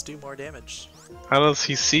our bites do more damage. How does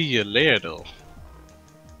he see your lair though?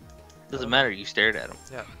 Doesn't matter. You stared at him.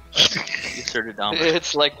 Yeah. You started dominant.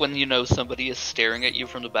 It's like when you know somebody is staring at you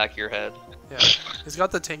from the back of your head. Yeah. He's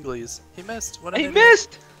got the tinglies. He missed. What He an idiot.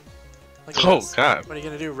 missed. Look at Oh this. god. What are you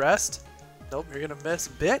gonna do? Rest? Nope, you're gonna miss,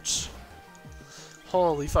 bitch.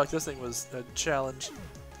 Holy fuck, this thing was a challenge.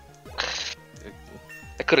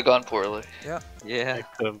 It could have gone poorly. Yeah. It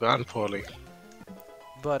could have gone poorly.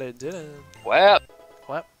 But it didn't. Whap!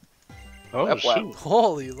 What? Oh Whap, whap. shoot!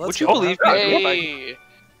 Holy, let's Would you go. believe Hey!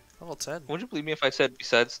 Level 10. Would you believe me if I said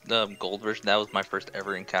besides the gold version, that was my first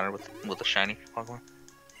ever encounter with a shiny Pokemon?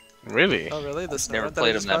 Really? Oh, really? This Never one I played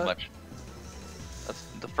him just that got? much. That's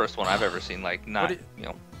the first one I've ever seen. Like, not do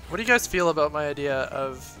you- What do you guys feel about my idea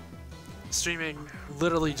of streaming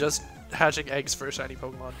literally just hatching eggs for a shiny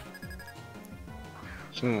Pokemon?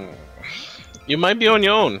 You might be on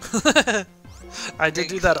your own. I did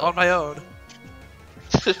do that on my own.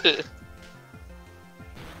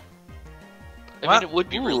 I What? mean, it would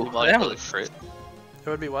be really Ooh, that was a mindless. crit. It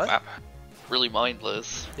would be what? Wow. Really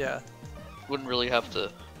mindless. Yeah. Wouldn't really have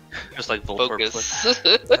to Just like Voltorb.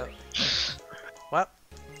 focus. What?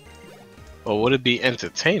 Or would it be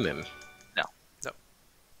entertaining? No. No.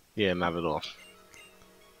 Yeah, not at all.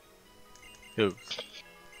 Ew.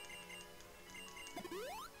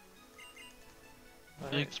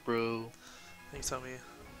 Alright. Thanks, bro. Thanks, homie.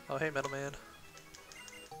 Oh, hey, Metal Man.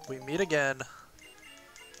 We meet again.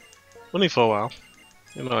 Only for a while.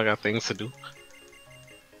 You know, I got things to do.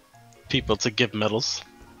 People to give medals.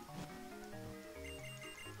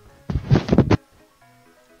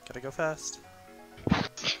 Gotta go fast.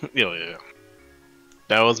 Yeah.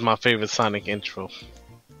 That was my favorite Sonic intro.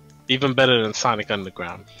 Even better than Sonic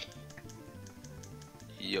Underground.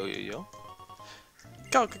 Yo, yo, yo.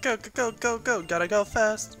 Go, go, go, go, go, go, go. Gotta go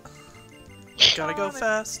fast. Gotta go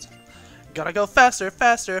fast. Gotta go faster,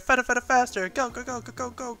 faster, faster, faster, faster. Go, go, go, go, go,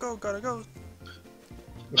 go, go. Gotta go.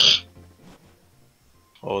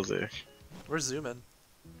 What was it? We're zooming.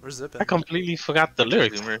 We're zipping. I completely forgot the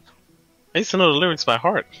lyrics. Zoomer. I used to know the lyrics by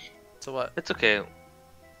heart. So what? It's okay.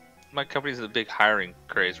 My company's in a big hiring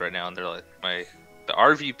craze right now, and they're like, the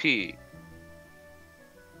RVP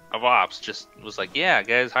of ops just was like, yeah,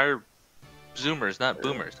 guys, hire Zoomers, not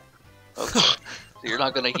Boomers. Okay. So you're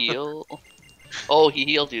not gonna heal? Oh, he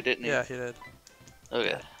healed you, didn't he? Yeah, he did.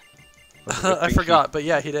 Okay. I forgot, but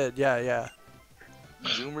yeah, he did. Yeah.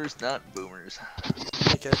 Zoomers, not Boomers.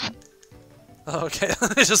 Okay. Oh, okay.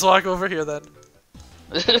 Just walk over here then.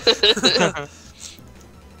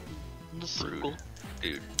 Circle.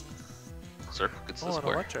 Dude. Circle gets the Oh, an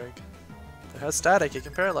square. electric. It has static. It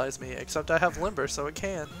can paralyze me. Except I have limber, so it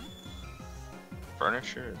can.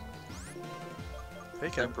 Furniture.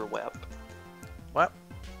 Fake him. Timber whap. What?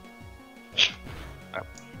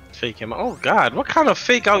 Fake him. Oh god, what kind of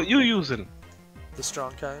fake out you using? The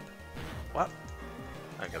strong kind. What?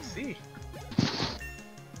 I can see.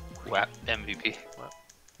 WAP MVP.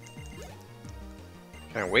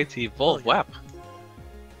 Can't wait to evolve Oh, yeah. WAP.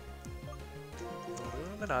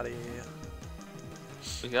 Illuminati.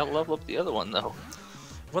 We gotta level up the other one though.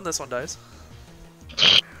 When this one dies.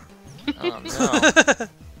 Oh no.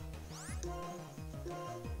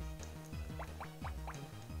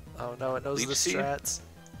 Oh no, it knows Leech the seed? strats.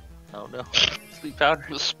 Oh no. Sleep powder.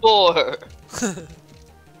 The spore!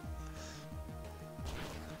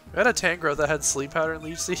 We had a Tangrowth that had sleep powder and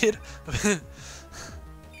leech seed.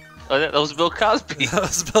 Oh, that was Bill Cosby. That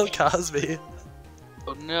was Bill Cosby.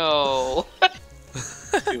 Oh no!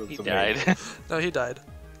 He died. No, he died.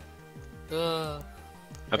 Uh, I think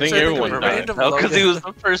Actually, I think everyone we died. random- Oh, because he Logan. was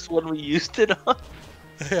the first one we used it on.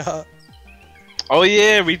 Yeah. Oh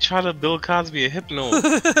yeah, we tried to Bill Cosby a hypno.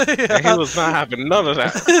 And he was not having none of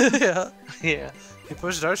that. Yeah. Yeah. He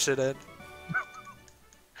pushed our shit in.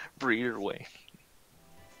 Breeder way.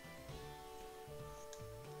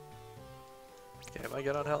 Okay, am I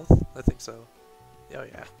good on health? I think so. Oh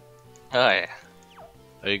yeah. Oh yeah.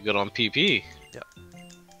 Are you good on PP?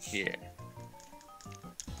 Yeah.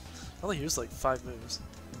 I only used like 5 moves.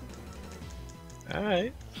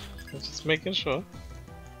 Alright. Just making sure.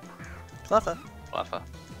 Cleffa. Fluffa.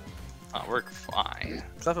 Oh, we're fine.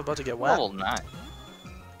 Cleffa about to get whacked. Level 9.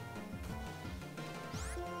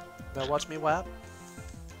 Now watch me whap.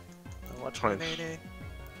 Now watch me Fine. nay.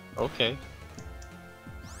 Okay.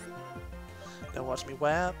 Now watch me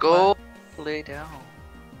whap. go whap. lay down.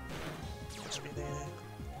 Watch me nay.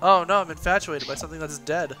 Oh no, I'm infatuated by something that's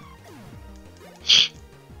dead.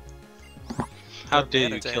 How Or dare you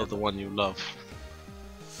Manatee. kill the one you love?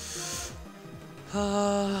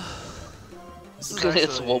 This is It's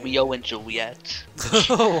actually... Romeo and Juliet.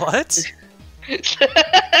 What?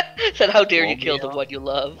 Said, how dare you kill the Romeo? one you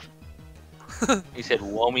love? He said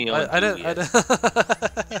Romeo and I didn't. I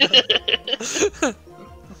Juliet. didn't.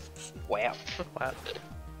 Whap. Wow.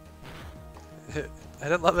 I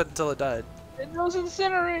didn't love it until it died. It knows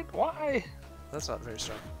incinerate. Why? That's not very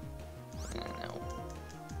strong. I know.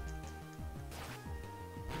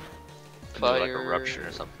 Fire. Like a rupture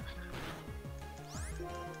or something.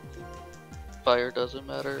 Fire doesn't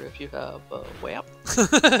matter if you have whap.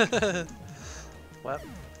 What?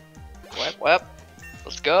 Whap whap.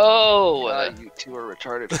 Let's go! You two are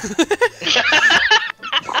retarded.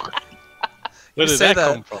 Where did that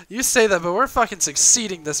come from? You say that, but we're fucking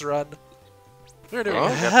succeeding this run. We're doing Oh.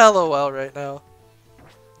 hella well right now.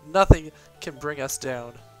 Nothing can bring us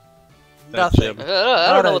down. That Nothing. gym.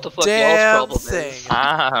 I don't know what the fuck y'all's damn problem thing. is.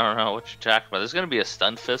 I don't know what you're talking about. There's gonna be a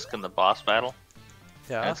stun fisk in the boss battle.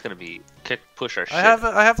 Yeah. That's gonna be push our shit. I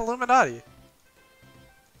have Illuminati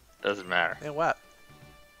Doesn't matter. and WAP.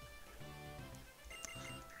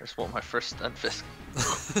 I just want my first stun fisk.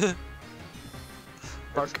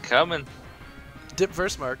 Mark. It's coming. Dip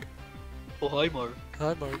verse Mark. Oh, hi, Mark.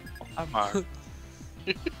 Hi Mark. I'm on.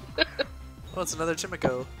 Oh, it's another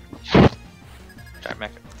Chimico.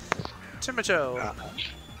 Chimicho.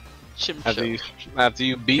 After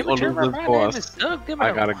you beat or lose this boss,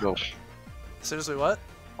 I gotta go. Seriously, what?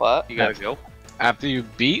 What? You gotta go. After you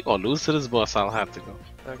beat or lose to this boss, I'll have to go.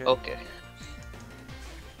 Okay. Okay.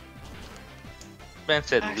 Man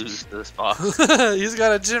said lose to this boss. He's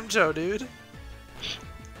got a Chimicho, dude.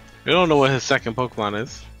 We don't know what his second Pokemon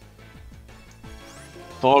is.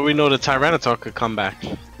 For all we know, the Tyranitar could come back.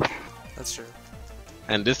 That's true.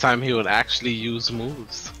 And this time he would actually use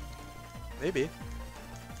moves. Maybe.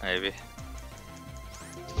 Maybe.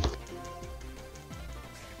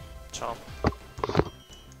 Chomp.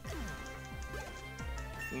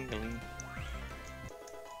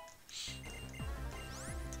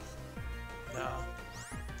 No.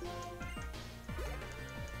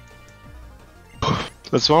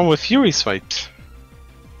 What's wrong with Fury's fight?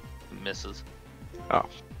 Misses.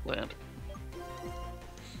 Land.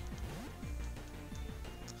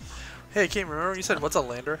 Hey, Kim, remember you said what's a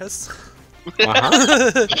Landorus?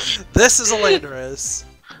 Uh-huh. This is a Landorus.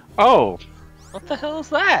 Oh, What the hell is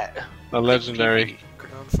that? a legendary.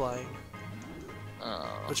 Ground flying. Oh.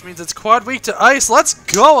 Which means it's quad weak to ice. Let's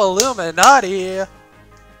go, Illuminati!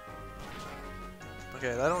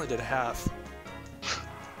 Okay, that only did half.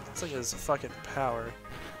 This thing is fucking power.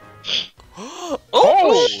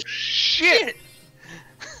 Oh shit!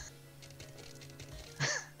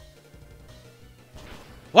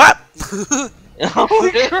 What?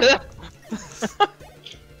 Holy crap!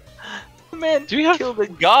 Man, Do you have- killed a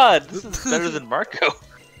god. This is better than Marco.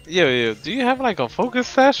 Yo, do you have like a focus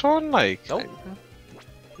sash on? Like, Nope.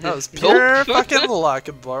 That was pure Nope. fucking luck,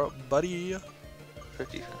 buddy.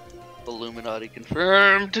 50. Illuminati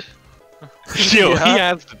confirmed. yo, Yeah. he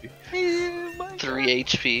has to be. 3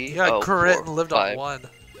 HP. He got Oh, crit 4, and lived 5. on 1.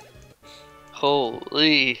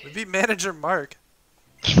 Holy. We beat Manager Mark.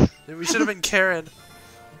 Dude, we should have been Karen.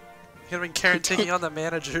 Could have been Karen taking on the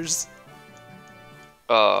managers.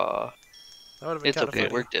 That would have been It's kind okay,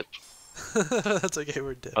 of we're dipped. funny. That's okay,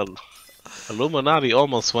 we're dead. Illuminati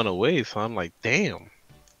almost went away, so I'm like, damn.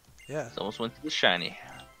 Yeah, Almost went to the shiny.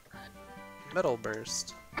 metal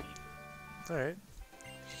burst. Alright.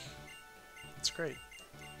 That's great.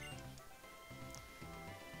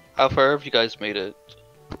 How far have you guys made it?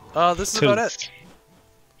 This is about it.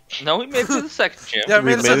 No, we made it to the second gym. Yeah,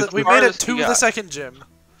 we made it to Farthest we the got. second gym.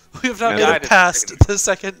 We have not And made died it at past the the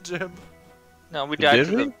second gym. No, we died Did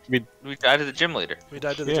to we? the we died to the gym leader. We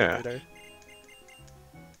died to the Yeah. gym leader.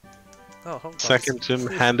 Oh, home class. Second gym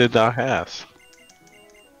handed our ass.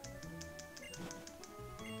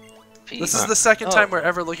 This is the second time we're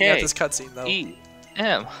ever looking at K, this cutscene, though. E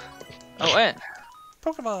M O N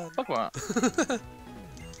Pokemon. Pokemon.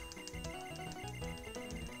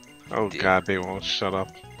 Oh Dude. god, they won't shut up.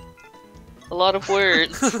 A lot of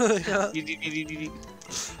words. Yeah.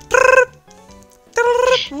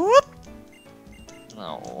 Whoop.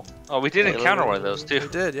 No. Oh, we did encounter one of those We too.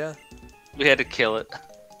 did, yeah. We had to kill it,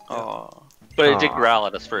 Aw. but it did Aw. growl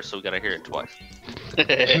at us first, so we gotta hear it twice.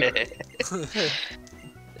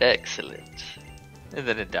 Excellent. And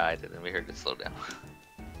then it died, and then we heard it slow down.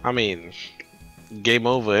 I mean, game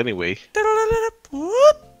over anyway.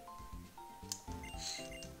 Whoop.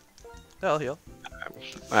 I'll heal.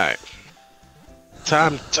 Alright.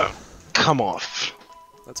 Time to come off.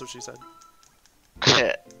 That's what she said.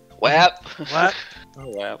 Whap. What? Oh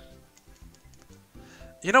wow.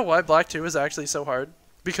 You know why Black 2 is actually so hard?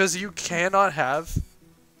 Because you cannot have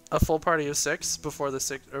a full party of 6 before the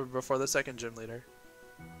second gym leader.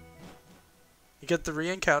 You get 3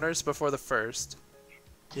 encounters before the first.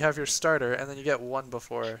 You have your starter, and then you get 1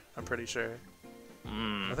 before, I'm pretty sure.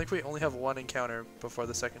 I think we only have 1 encounter before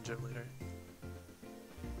the second gym leader.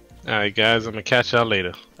 Alright guys, I'm gonna catch y'all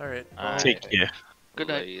later. Alright, Take care. Good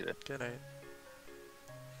night. good night.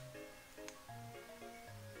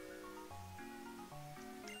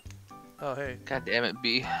 Oh, hey. God damn it,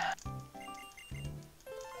 B.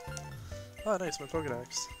 Oh, nice, my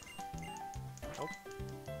Pokedex. Oh.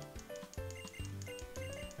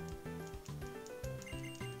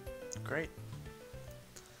 great.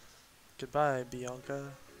 Goodbye,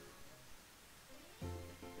 Bianca.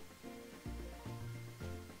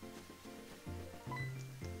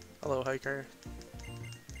 Hello, hiker.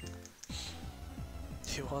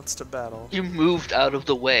 He wants to battle. You moved out of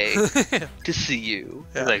the way to see you.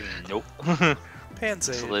 Yeah. He's like, nope.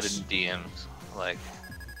 Pansage. Slid in DMs. Like,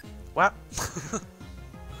 Whap.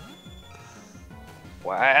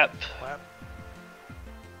 Whap. Whap.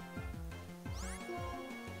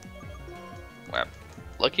 whap.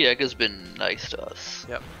 Lucky Egg has been nice to us.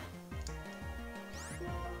 Yep.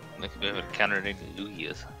 Like, we have a counter to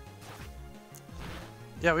Lugias.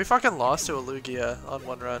 Yeah, we fucking lost to a Lugia on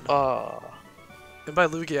one run. And by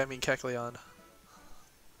Lugia, I mean Kecleon.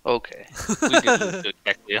 Okay. We did lose to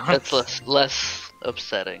Kecleon. That's less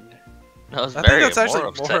upsetting. That was I very think that's actually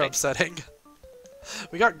upsetting. more upsetting.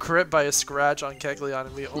 We got gripped by a scratch on Kecleon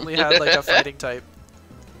and we only had like a fighting type.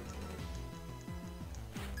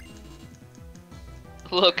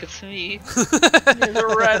 Look, it's me. Here's a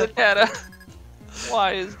Rattata.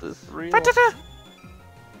 Why is this real?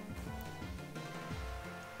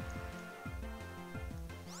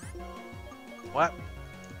 What?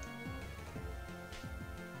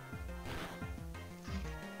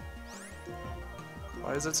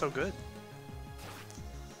 Why is it so good?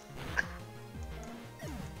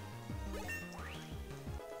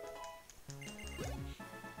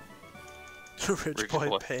 Rich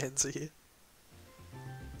boy pansy.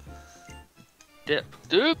 Dip.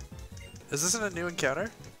 Dude, Is this in a new encounter?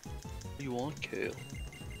 you want Kale?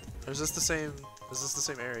 Or is this the same? Is this the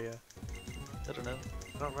same area? I don't know.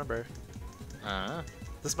 I don't remember. Uh-huh.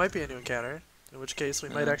 This might be a new encounter. In which case, we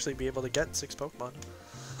might actually be able to get 6 Pokemon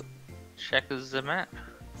Check the map.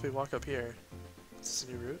 if we walk up here. Is this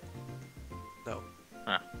a new route? No.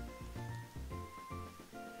 Huh.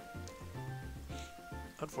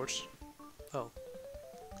 Unfortunate. Oh.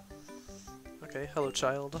 Okay. Hello,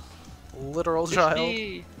 child. Literal It's child.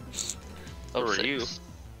 me. Who are 6. you?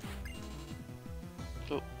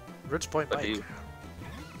 Rich boy What Mike. do you?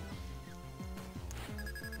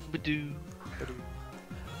 Badoo. Badoo.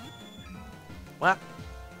 Whap.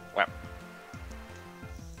 Whap.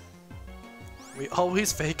 We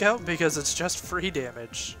always fake out because it's just free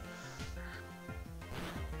damage.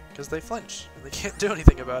 Because they flinch and they can't do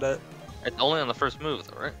anything about it. It's only on the first move,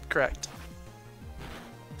 though, right? Correct.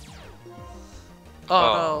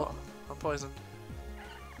 Oh, no. I'm poisoned.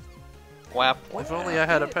 Whap. If only I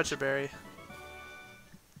had a Pecha Berry.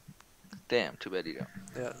 Damn, too bad you don't.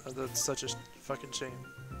 Yeah, that's such a fucking shame.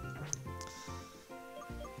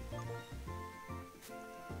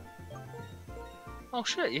 Oh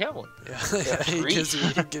shit, you have one. Yeah, Yeah, he 3?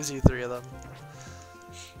 gives you 3 of them.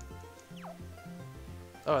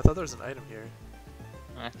 Oh, I thought there was an item here.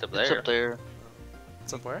 It's up It's there. up there.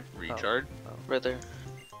 It's up where? Retard. Right there.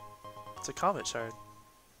 Oh, it's a comet shard.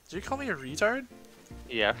 Did you call me a retard?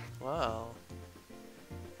 Yeah. Wow.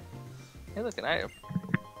 Hey, look, an item.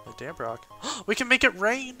 A damp rock. We can make it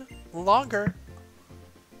rain longer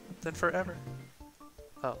than forever.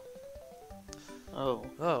 Oh. Oh.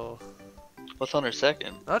 Oh. What's on her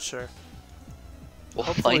second? Not sure. We'll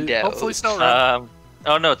Hopefully, find out. hopefully snow run.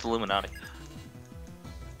 Oh no, it's Illuminati.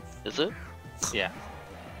 Is it? Yeah.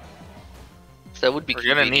 So that would be We're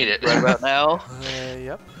gonna need convenient it. right about now.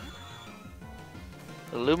 Yep.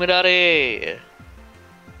 Illuminati!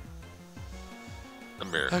 The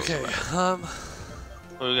miracle. Okay,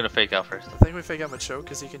 What are we gonna fake out first? I think we fake out Machoke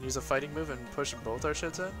because he can use a fighting move and push both our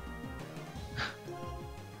shits in.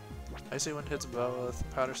 Icy Wind hits both,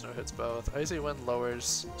 Powder Snow hits both. Icy Wind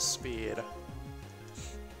lowers speed.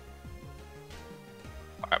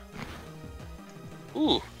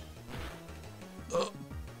 Ooh.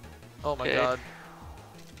 Oh my Okay. god.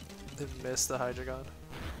 It missed the Hydreigon.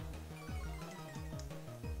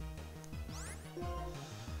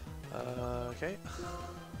 Okay.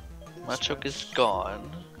 Machoke is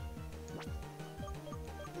gone.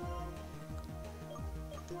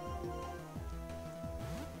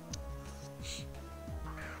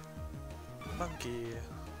 Monkey.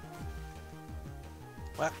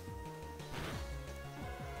 Whap.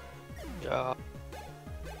 Yeah.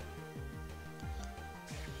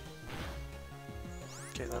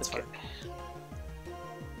 Okay, that's Okay. fine.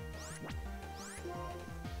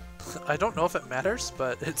 I don't know if it matters,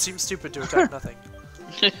 but it seems stupid to attack nothing.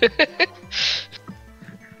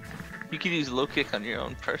 You can use low kick on your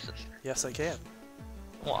own person. Yes, I can.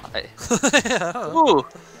 Why? I don't know. Ooh.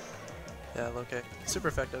 Yeah, low kick. Super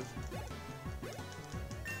effective.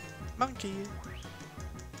 Monkey.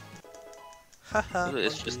 Haha.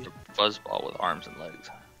 It's just a fuzzball with arms and legs.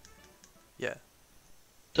 Yeah.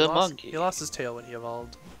 The He lost- monkey. He lost his tail when he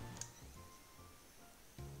evolved.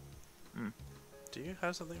 Do you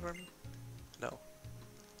have something for me? No.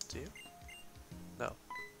 Do you? No.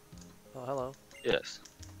 Oh, hello. Yes.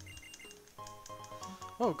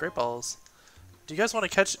 Oh, great balls. Do you guys want to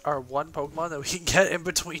catch our one Pokemon that we can get in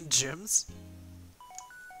between gyms?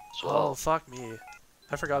 As Oh, well. fuck me.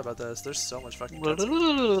 I forgot about this. There's so much fucking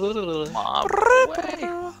cutscene. Mom.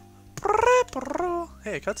 Way.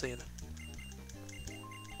 Hey, cutscene.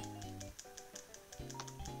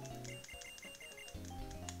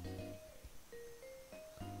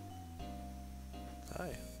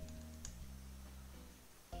 Hi.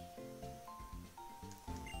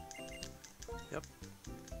 Yep.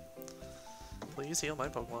 Please heal my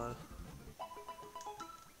Pokemon.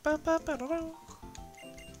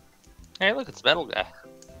 Hey, look, it's Metal Guy.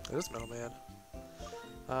 It is Metal Man.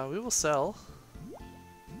 We will sell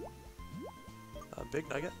a big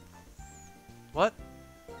nugget. What?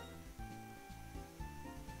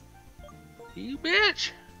 You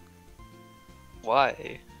bitch.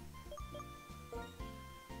 Why?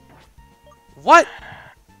 What?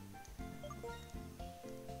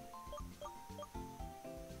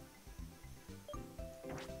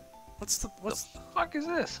 What's The fuck is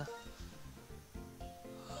this?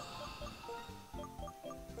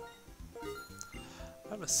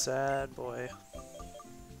 I'm a sad boy.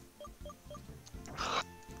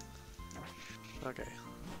 Okay.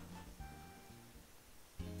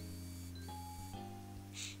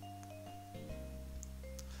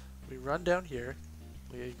 We run down here.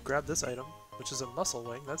 We grab this item, which is a muscle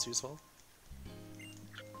wing. That's useful.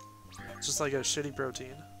 It's just like a shitty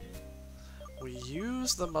protein. We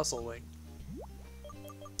use the muscle wing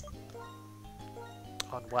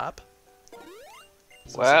on WAP.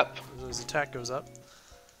 So WAP. his attack goes up.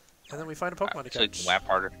 And then we find a Pokemon to So you catch. can whap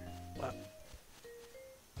harder. WAP.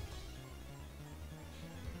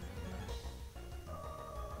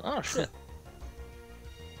 Oh shit.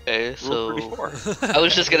 Okay, Rule so 34. I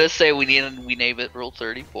was just gonna say we name it Rule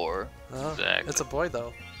 34. Oh, Exactly. it's a boy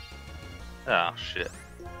though. Oh shit.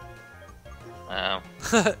 Wow.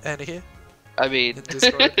 Any? I mean, In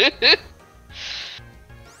Discord.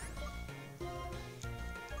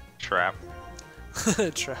 Trap.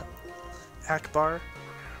 Trap. Akbar.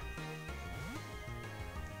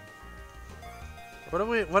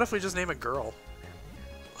 What if we just name a girl?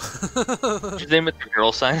 Did you name it the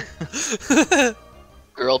girl sign?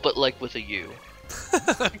 girl, but like with a U.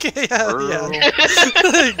 Okay, yeah, Girl.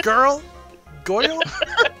 yeah. Girl? Goyle?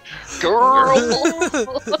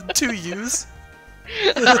 Girl. 2 U's?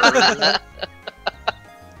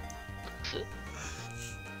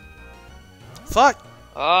 Fuck!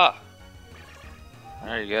 Ah,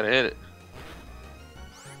 Alright, you gotta hit it.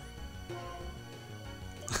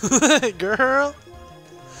 Girl?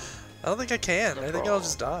 I don't think I can. I think I'll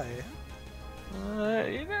just die.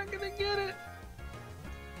 You're not gonna get it.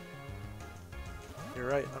 You're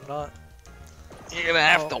right, I'm not. You're gonna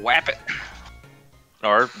have to whap it.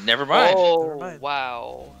 Or never mind. Never oh mind.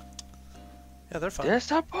 wow. Yeah, they're fine.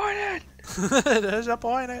 Disappointed.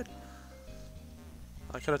 Disappointed.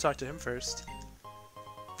 I could have talked to him first.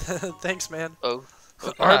 Thanks, man. Oh,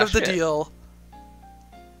 Art of the shit. deal.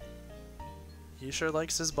 He sure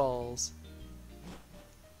likes his balls.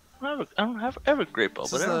 I don't have a great ball,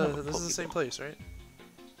 This but is I don't have a this is the same Pokeball. place, right?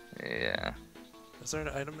 Yeah. Is there an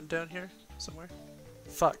item down here somewhere?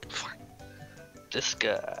 Fuck. this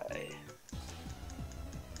guy.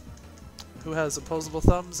 Who has opposable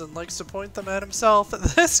thumbs and likes to point them at himself?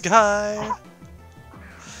 This guy!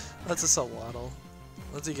 That's a Salwaddle.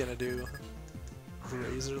 What's he gonna do?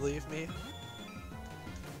 Razor leaf me?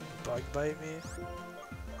 Bug bite me?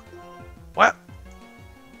 What?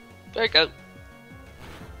 There you go.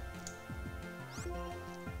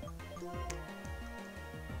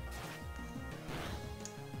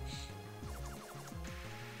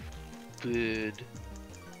 Good.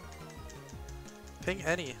 Ping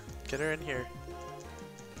Annie. Get her in here.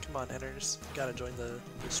 Come on, Enners. Gotta join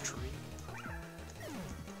this tree.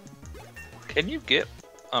 Can you get?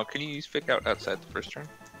 Oh, can you use pick out outside the first turn?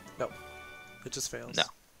 No. It just fails. No.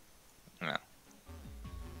 No.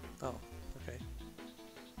 Oh, okay.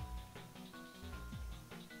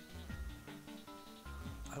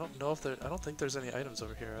 I don't know if I don't think there's any items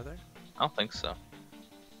over here, are there? I don't think so.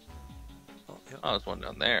 Oh, yeah. Oh, there's one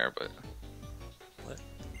down there, but.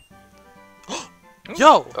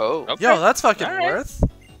 Yo! Oh. Okay. Yo, that's fucking Alright. worth.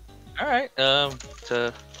 All right.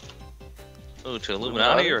 To. Ooh, to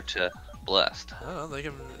Illuminati or to Blessed? I don't know, they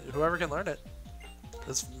can, whoever can learn it.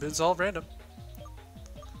 It's all random.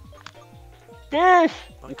 Yes.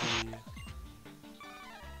 Monkey.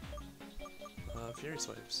 Fury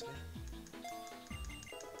swipes.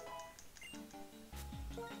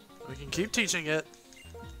 Yeah. We can keep teaching it.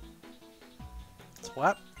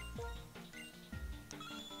 What?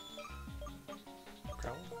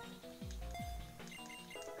 Growl?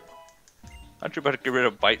 Aren't you about to get rid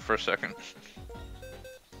of Bite for a second?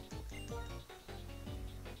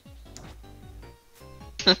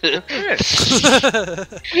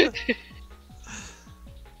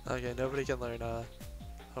 Okay, nobody can learn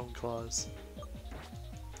home claws.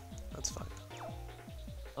 That's fine.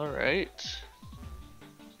 Alright.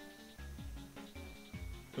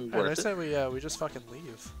 Alright, I Worth it? say we just fucking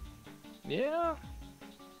leave. Yeah.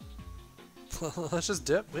 Let's just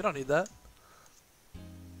dip. We don't need that.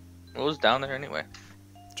 What was down there anyway?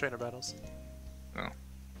 Trainer battles. Oh.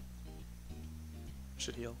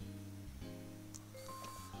 Should heal.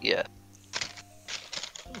 Yeah.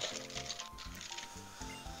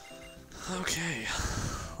 Okay.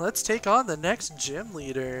 Let's take on the next gym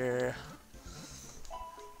leader.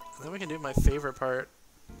 And then we can do my favorite part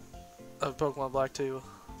of Pokemon Black 2.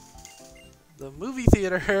 The movie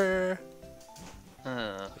theater!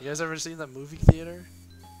 You guys ever seen the movie theater?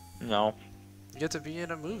 No. You get to be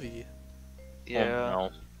in a movie. Yeah. Oh,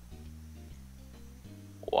 no.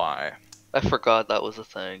 Why? I forgot that was a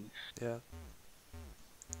thing. Yeah.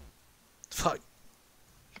 Fuck.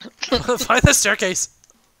 Find the staircase!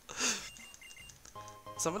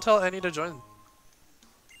 Someone tell Annie to join.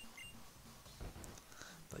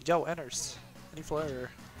 Like, yo, enters. Any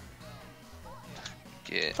flare.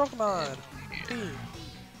 Get Pokemon! P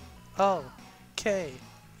O K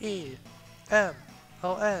E M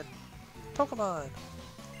O N. Pokemon!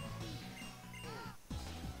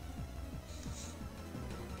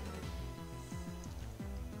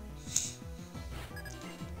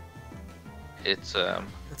 It's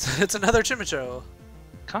It's another Chimicho.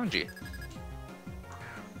 kanji.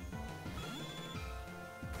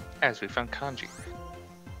 As we found kanji.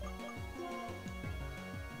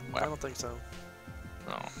 I don't think so.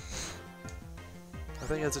 No. I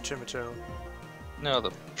think it's a Chimicho. No,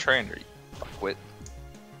 the trainer. You fuckwit.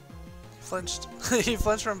 He flinched. He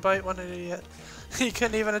flinched from bite. What an idiot. He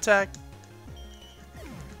couldn't even attack.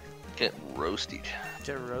 Get roasted.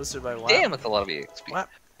 Get roasted by WAP. Damn, that's a lot of EXP. WAP.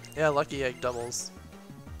 Yeah, Lucky Egg doubles.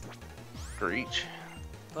 Screech.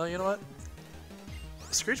 Well, you know what?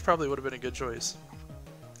 Screech probably would have been a good choice.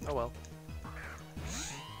 Oh well.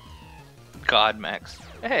 God Max.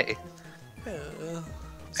 Hey, Yeah,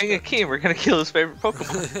 King of King, we're gonna kill his favorite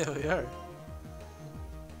Pokemon. yeah, we are.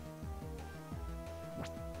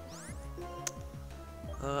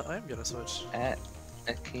 I'm gonna switch. At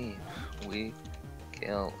a team, we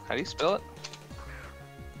kill. How do you spell it?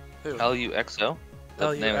 Who? Luxo.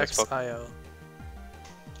 That's the name of this Pokemon. L-U-X-I-O.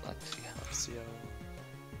 Let's see.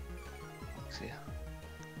 Luxio.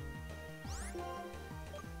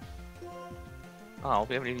 Oh,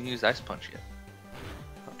 we haven't even used Ice Punch yet.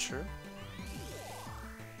 Not sure.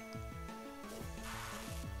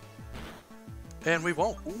 And we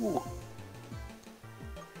won't. Ooh.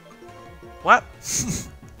 What?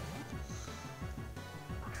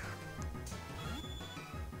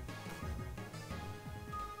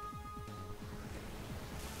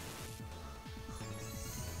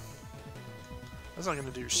 That's not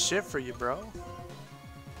gonna do shit for you, bro.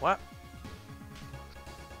 What?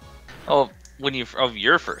 Oh, when you of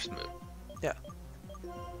your first move. Yeah.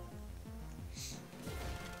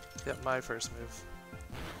 Yep, my first move.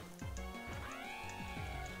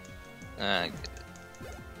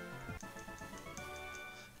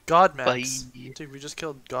 God Max. Bye. Dude, we just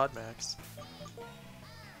killed God Max.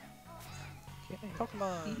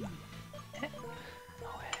 Pokemon.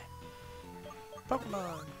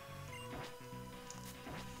 Pokemon.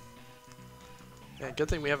 Yeah, good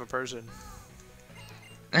thing we have a Persian.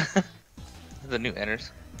 The new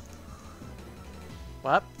enters.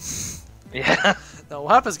 Wap? Yeah. No,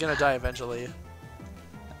 Wap is gonna die eventually.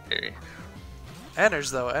 Very.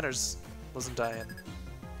 Enners though, Enners wasn't dying.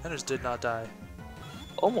 Enners did not die.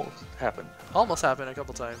 Almost happened. Almost happened a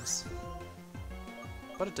couple times.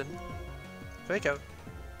 But it didn't. Fake out.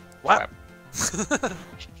 Wap!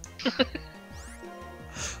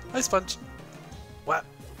 Ice punch! Wap!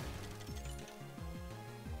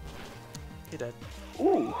 He dead.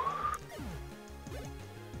 Ooh.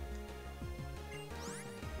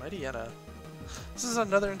 Mighty Yenna. This is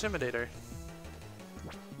another Intimidator.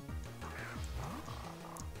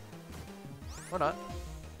 Or not.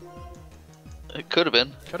 It could have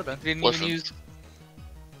been. Could have been. Didn't Wasn't. even use.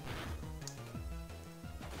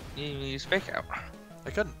 You didn't even use Fake Out. I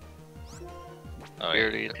couldn't. Oh, We yeah.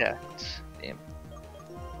 already attacked. Damn.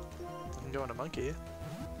 I'm going to Monkey.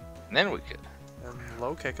 And then we could. And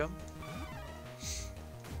low kick him.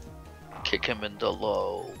 Kick him into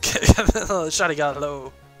low. Shotty got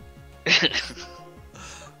low.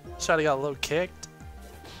 Shotty got low kicked.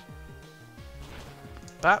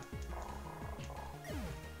 Bap.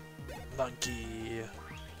 Monkey.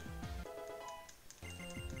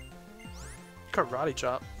 Karate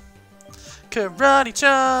chop. Karate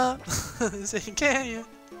chop! Say, can you?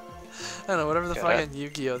 I don't know, whatever the fucking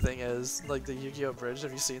Yu-Gi-Oh thing is. Like the Yu-Gi-Oh bridge,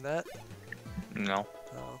 have you seen that? No.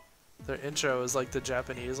 Oh. Their intro is like the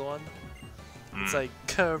Japanese one. It's like,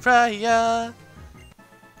 Karaya!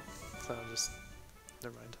 So I'm just...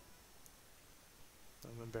 Never mind.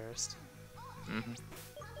 I'm embarrassed.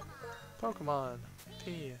 Pokemon.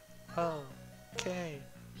 P-O-K-E-M-O-N.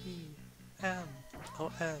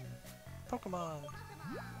 Pokemon.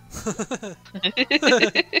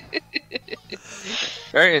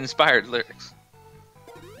 Very inspired lyrics.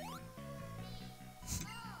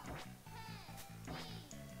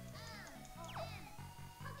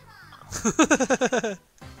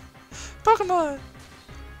 Pokemon.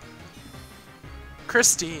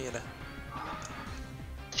 Christine.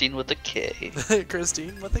 Christine with a K.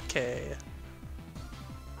 Christine with a K.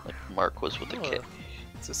 Like Mark was with a K.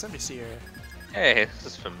 It's a semi-seer. Hey, this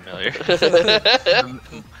is familiar.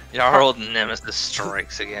 Our old nemesis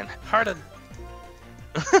strikes again. Harden.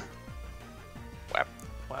 Whap.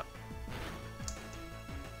 Whap.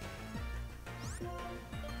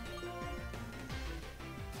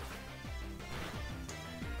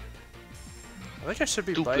 I think I should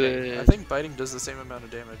be biting. I think biting does the same amount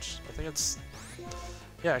of damage. I think it's...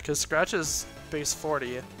 Yeah, because Scratch is base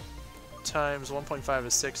 40, times 1.5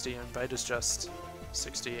 is 60, and bite is just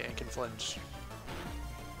 60 and can flinch.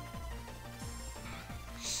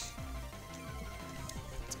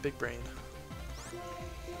 It's big brain.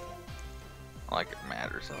 Like it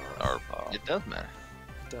matters. Or it does matter.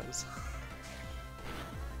 It does.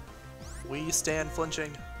 We stand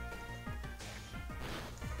flinching.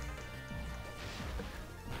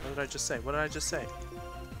 What did I just say? What did I just say?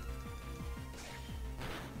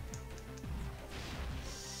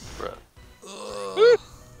 Bruh.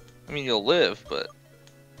 I mean, you'll live, but...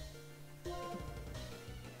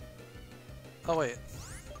 Oh, wait.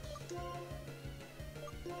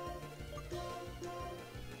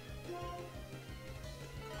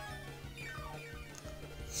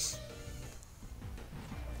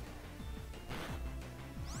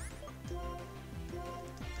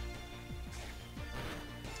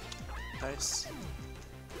 Nice.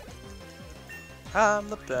 I'm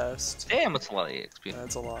the best. Damn, it's a lot of EXP.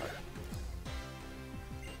 That's a lot.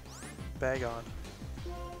 Bag on.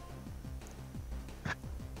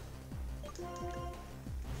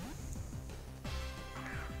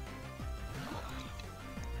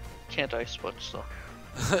 Can't I switch though?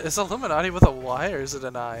 Is Illuminati with a Y or is it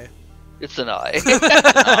an I? It's an I. It's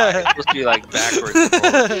supposed to be like backwards.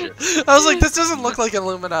 Bullshit. I was like, this doesn't look like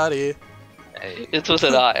Illuminati. Hey. It's with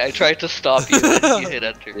an I. I tried to stop you and you hit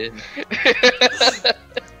enter.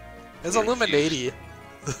 It's Illuminati.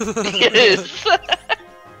 It is.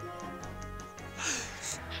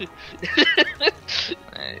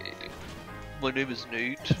 Hey. My name is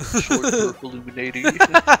Nate, short for Illuminati.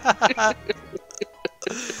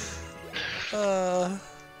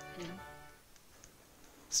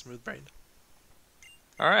 Smooth brain.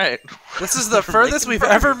 Alright. This is the furthest we've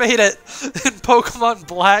ever made it in Pokemon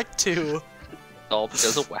Black 2. All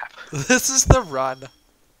because of WAP. This is the run.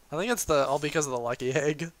 I think it's the all because of the lucky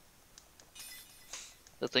egg.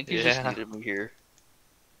 I think you just needed me here.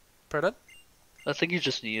 Pardon? I think you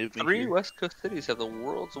just needed me 3 here. West Coast cities have the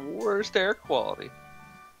world's worst air quality.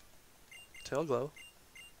 Tail glow.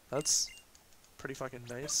 That's pretty fucking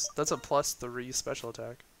nice. That's a +3 special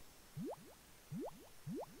attack.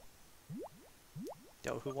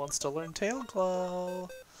 Yo, who wants to learn tail glow?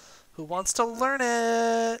 Who wants to learn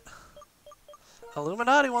it?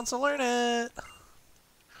 Illuminati wants to learn it.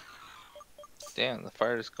 Damn, the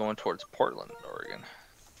fire is going towards Portland, Oregon.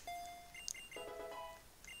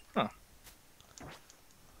 Huh.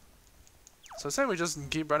 So I say we just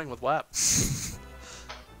keep running with WAP.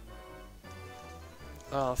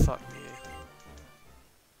 Oh, fuck me.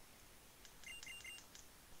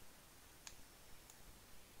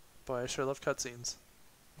 Boy, I sure love cutscenes.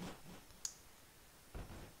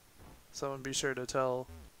 Someone be sure to tell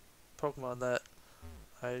Pokemon that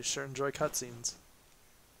I sure enjoy cutscenes.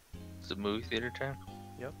 Is it movie theater time?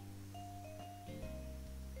 Yep.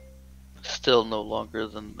 Still no longer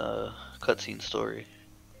than cutscene story.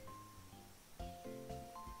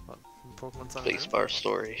 What, Pokemon Sun? Spacebar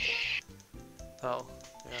story. Oh,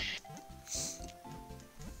 yeah.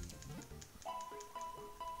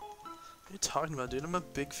 What are you talking about, dude? I'm a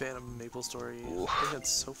big fan of Maple Story. Oof. I think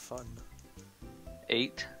it's so fun.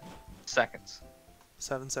 8 seconds.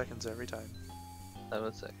 7 seconds every time.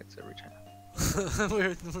 7 seconds every time.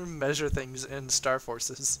 we measure things in Star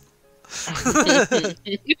Forces.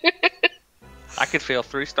 I could fail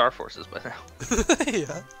 3 Star Forces by now.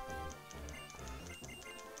 Yeah.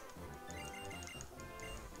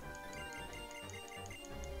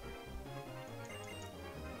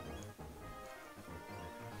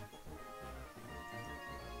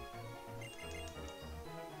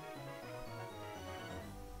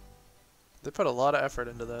 They put a lot of effort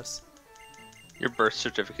into this. Your birth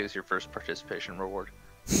certificate is your first participation reward.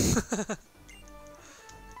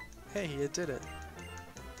 Hey, you did it.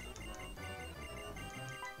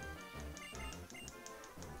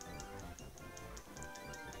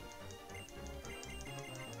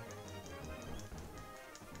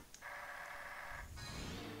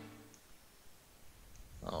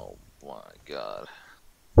 Oh my god.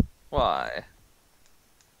 Why?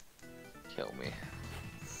 Kill me.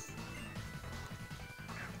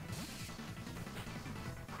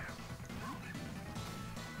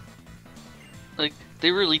 Like,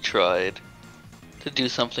 they really tried to do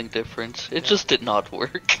something different. It Yeah. just did not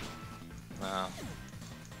work. Wow.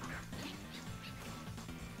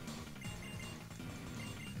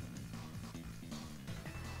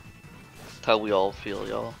 That's how we all feel,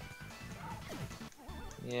 y'all.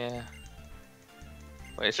 Yeah.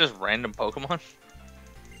 Wait, it's just random Pokemon?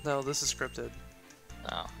 No, this is scripted.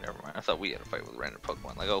 Oh, never mind. I thought we had a fight with random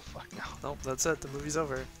Pokemon. Like, oh fuck no. Nope, that's it. The movie's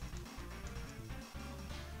over.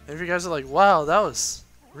 And if you guys are like, wow, that was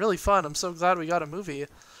really fun. I'm so glad we got a movie.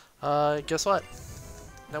 Guess what?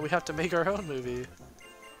 Now we have to make our own movie.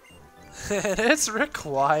 And it's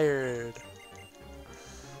required.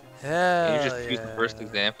 Hell Can you just use the first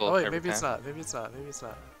example Oh wait, every maybe it's time? not. Maybe it's not. Maybe it's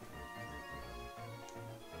not.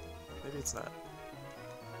 Maybe it's not.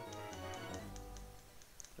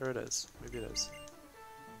 Or it is. Maybe it is.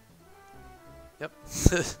 Yep.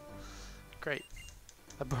 Great.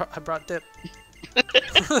 I brought dip.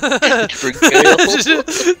 Drink ale.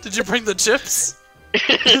 Did you bring the chips?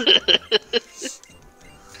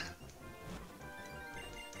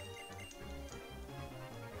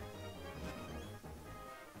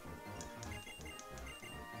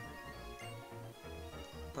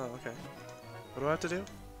 Oh, okay. What do I have to do?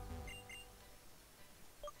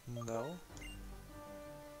 No.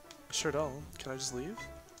 I sure don't. Can I just leave?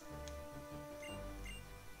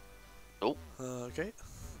 Nope. Okay.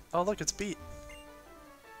 Oh, look, it's Beat.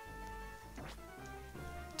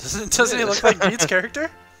 Doesn't he look like Beat's character?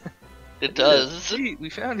 It does. Hey, we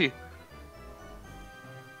found you.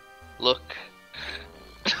 Look.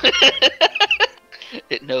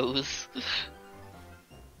 It knows.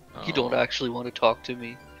 You don't Oh. actually want to talk to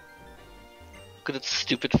me. Look at its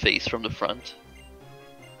stupid face from the front.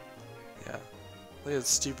 Yeah. Look at his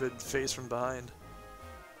stupid face from behind.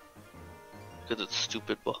 Look at its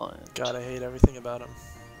stupid behind. God, I hate everything about him.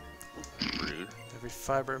 Rude. Every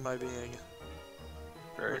fiber of my being.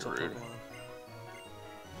 Very Where's our rude. Pokemon?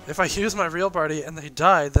 If I use my real party and they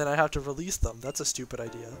die, then I have to release them. That's a stupid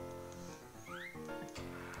idea.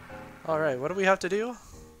 Alright, what do we have to do?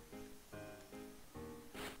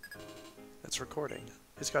 It's recording.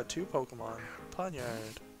 It's got 2 Pokemon.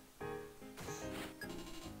 Ponyard. And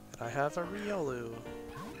I have a Riolu.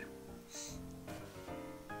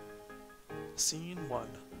 Scene 1.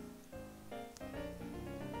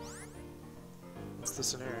 What's the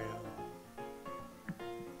scenario?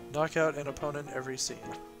 Knock out an opponent every scene.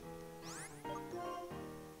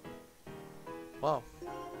 Wow.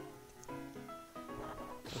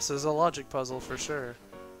 This is a logic puzzle for sure.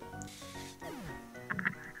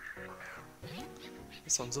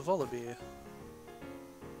 This one's a Vullaby.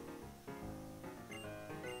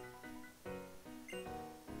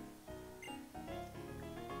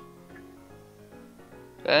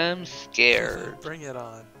 I'm scared. Bring it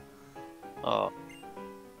on. Oh.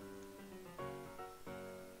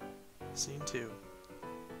 Scene 2.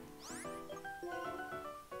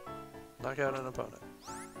 Knock out an opponent.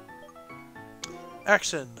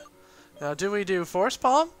 Action! Now, do we do Force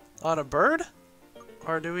Palm on a bird?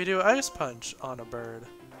 Or do we do Ice Punch on a bird?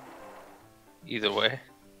 Either way.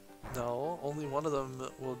 No, only one of them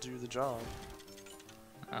will do the job.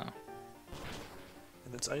 Oh.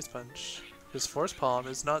 And it's Ice Punch. His Force Palm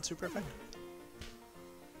is not super effective.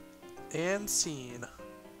 And scene.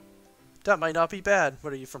 That might not be bad.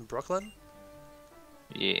 What are you, from Brooklyn?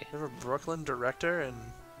 Yeah. You have a Brooklyn director and...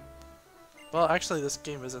 Well, actually this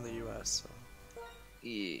game is in the US, so...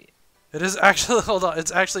 Yeah. It is actually... Hold on,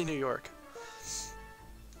 it's actually New York.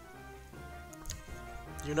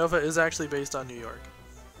 Unova is actually based on New York.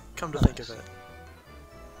 Come to think of it.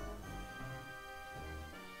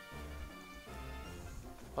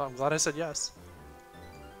 Well, I'm glad I said yes.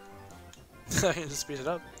 I can just speed it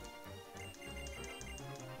up.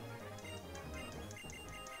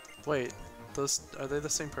 Wait, are they the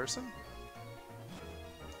same person?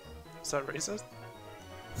 Is that racist?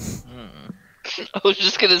 I was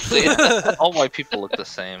just gonna say that. All white people look the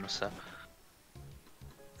same, so.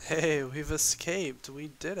 Hey, we've escaped. We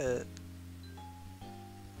did it.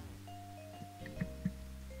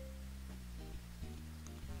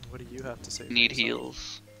 What do you have to say? for Need yourself?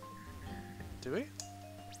 heals. Do we?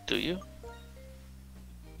 Do you?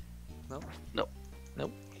 No.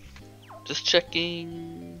 Nope. Just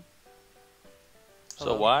checking. So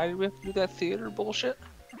Hello? why do we have to do that theater bullshit?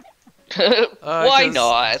 Why 'Cause-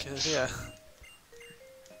 not? Yeah.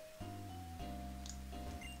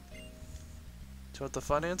 Do you want the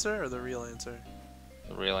fun answer or the real answer?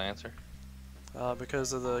 The real answer.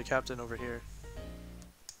 Because of the captain over here.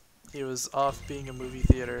 He was off being a movie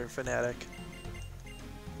theater fanatic,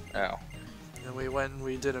 Oh. and we went and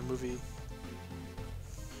we did a movie.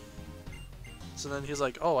 So then he's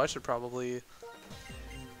like, "Oh, I should probably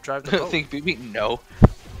drive the I boat." think BB. No.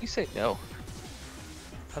 You say no.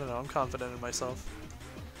 I don't know. I'm confident in myself.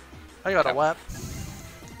 I got a Yeah. WAP.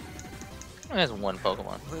 It has one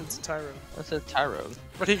Pokemon. It's a Tyro. That's a Tyrone.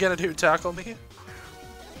 What are you gonna do? Tackle me?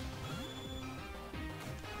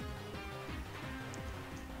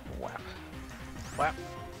 Wow. WAP.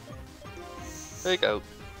 There you go.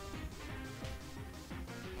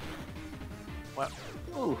 WAP.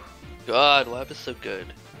 Ooh. God, Web is so good.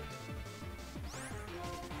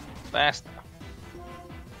 Fast.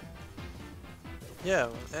 Yeah.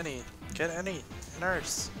 Get any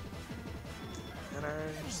nurse.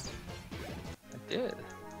 Nurse. I did.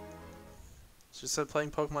 She said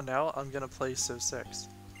playing Pokemon now. I'm gonna play Civ 6.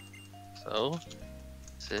 So,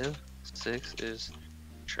 Civ 6 is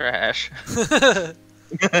trash.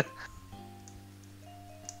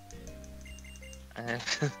 And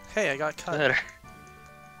Hey, I got cut. better.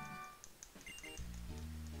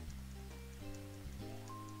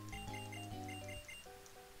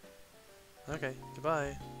 Okay,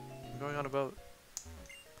 goodbye. I'm going on a boat.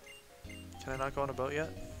 Can I not go on a boat yet?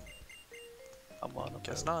 I'm on a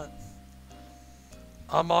Guess boat. not.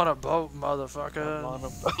 I'm on a boat, motherfucker. I'm on a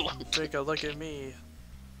boat. Take a look at me.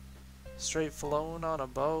 Straight flown on a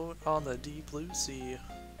boat on the deep blue sea.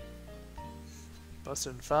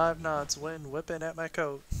 Busting 5 knots, wind whipping at my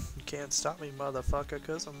coat. You can't stop me, motherfucker,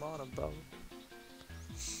 cause I'm on a boat.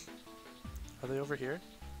 Are they over here?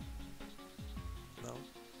 No.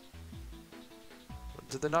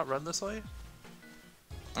 Did they not run this way?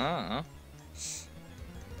 I don't know. I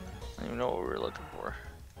don't even know what we were looking for.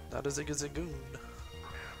 Not a zig-a-zagoon.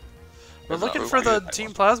 We're That's not looking what for we the wanted.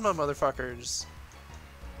 Team Plasma motherfuckers.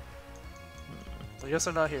 I guess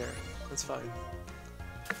they're not here. That's fine.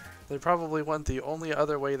 They probably went the only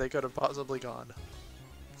other way they could have possibly gone.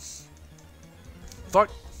 Fuck!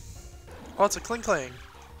 Oh, it's a Kling Klang!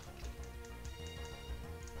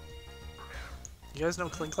 You guys know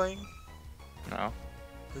Kling Klang? No.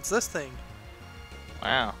 It's this thing.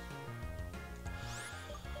 Wow.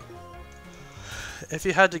 If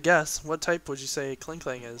you had to guess, what type would you say Kling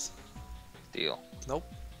Klang is? Deal. Nope.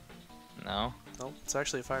 No. Nope, it's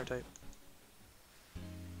actually a fire type.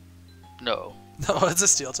 No. No, it's a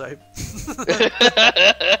steel type.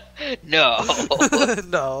 No.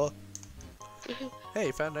 No.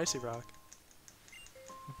 Hey, found an Icy Rock.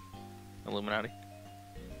 Illuminati.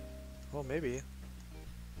 Well, maybe.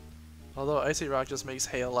 Although Icy Rock just makes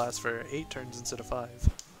Hail last for 8 turns instead of 5.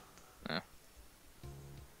 Yeah.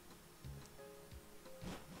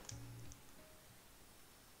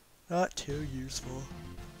 Not too useful.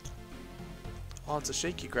 Oh, it's a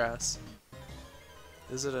shaky grass.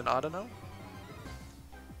 Is it an Audino?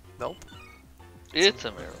 Nope. It's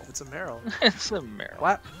a Meryl. It's a Meryl. It's a Meryl.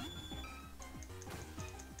 What?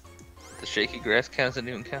 The shaky grass counts as a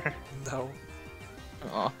new encounter. No.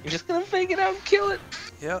 Oh, you're just gonna fake it out and kill it.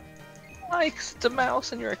 Yep. Like, it's a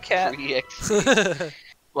mouse and you're a cat. 3x.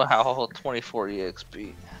 Wow, 24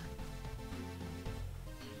 EXP.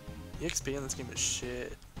 EXP in this game is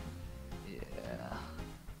shit. Yeah.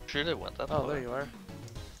 Sure they went that Oh, far. there you are.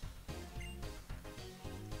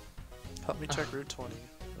 Help me check Route 20.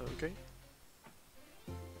 Okay.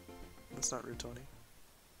 That's not Route 20.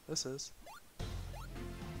 This is.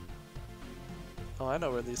 Oh, I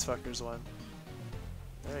know where these fuckers went.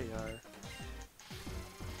 There you are.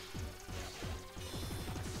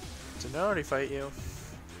 Didn't I already fight you?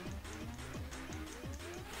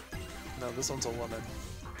 No, this one's a woman.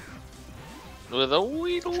 With a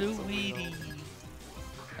Weedle. Too weedy.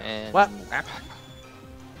 And What?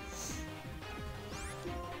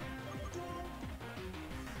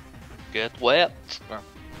 Get wet.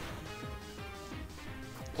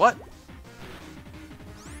 What?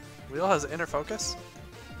 Wheel has inner focus?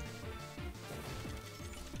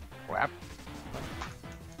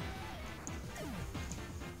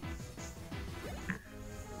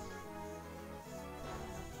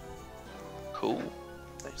 Cool.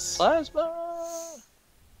 Nice. Plasma.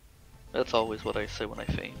 That's always what I say when I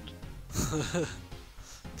faint.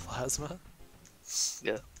 Plasma?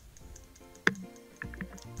 Yeah.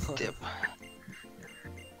 Dip.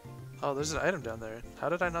 Oh, there's an item down there. How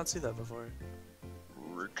did I not see that before?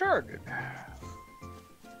 Retarded.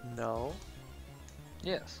 No.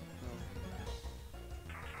 Yes.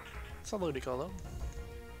 It's a Ludicolo.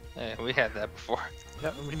 Hey, we had that before.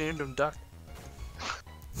 Yep, and we named him Duck.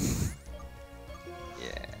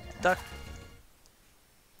 Yeah. Duck.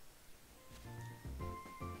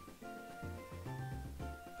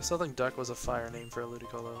 I still think Duck was a fire name for a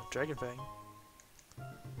Ludicolo. Dragonfang.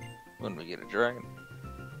 When we get a dragon.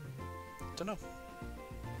 Dunno.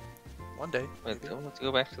 One day. Wait, let's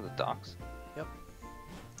go back to the docks. Yep.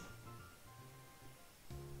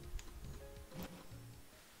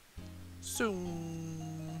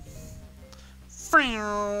 Soon.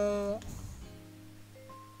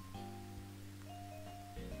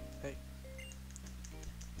 Hey.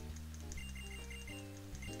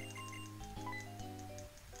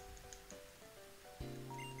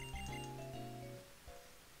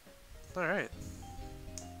 All right.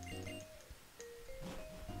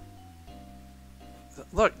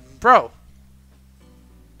 Look, bro.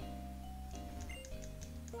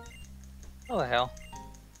 What the hell?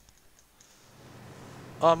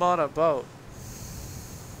 I'm on a boat.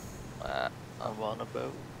 I'm on a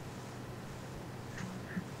boat.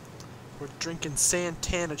 We're drinking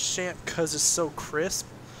Santana champ cause it's so crisp.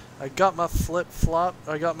 I got my flip flop.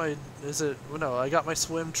 I got my I got my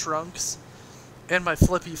swim trunks and my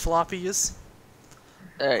flippy floppies.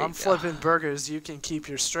 There you I'm go. flipping burgers. You can keep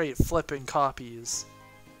your straight flipping copies.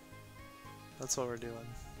 That's what we're doing.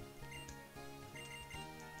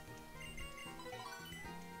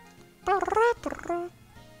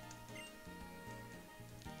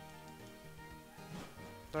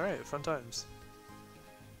 Alright, fun times.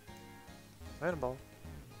 Item ball.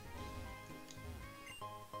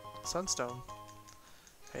 Sunstone.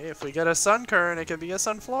 Hey, if we get a sun current, it could be a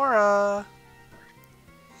sunflora.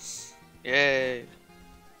 Yay!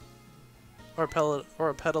 Or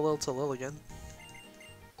a petalil to Lilligan.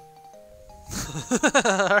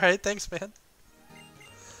 Alright, thanks, man.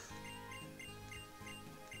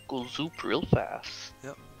 Go zoop real fast.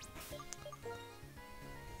 Yep.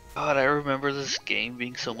 God, I remember this game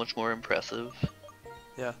being so much more impressive.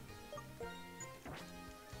 Yeah.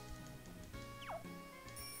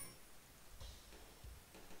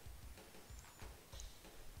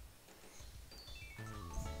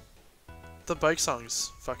 The bike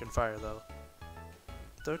song's fucking fire though.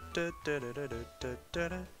 But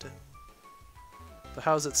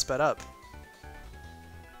how's it sped up?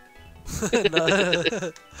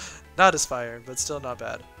 not, not as fire, but still not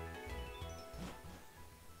bad.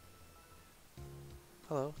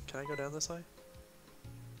 Hello, can I go down this way?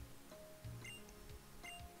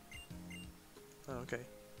 Oh, okay.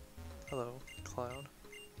 Hello, cloud.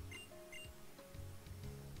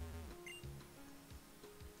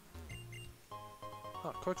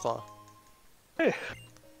 Oh, Quick Claw. Hey.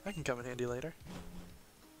 That can come in handy later.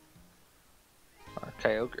 Or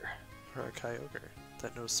Kyogre. Or a Kyogre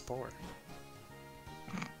that knows Spore.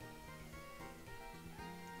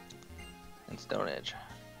 And Stone Edge.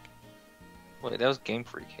 Wait, that was Game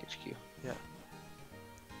Freak HQ. Yeah.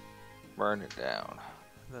 Burn it down.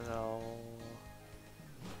 Then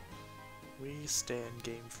we stand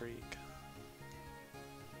Game Freak.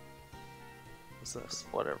 What's this?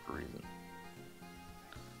 For whatever reason.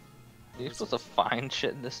 Are you supposed to find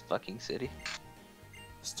shit in this fucking city?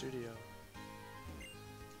 Studio.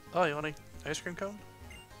 Oh, you want an ice cream cone?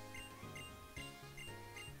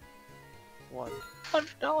 One.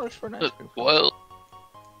 $100 for an ice cream. Well,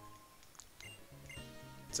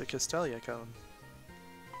 It's a Castelia cone.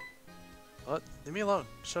 What? Leave me alone.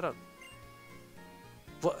 Shut up.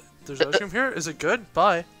 What? There's ice cream here? Is it good?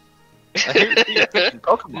 Bye. I hear you're catching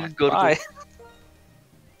Pokemon. Go to Bye.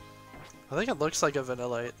 I think it looks like a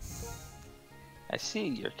Vanillite. I see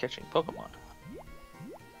you're catching Pokemon.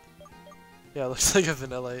 Yeah, it looks like a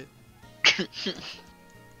Vanillite.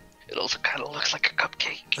 it also kind of looks like a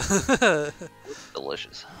cupcake. It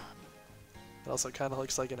Delicious. also kind of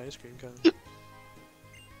looks like an ice cream cone.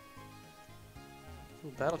 Ooh,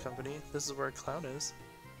 Battle Company. This is where a clown is.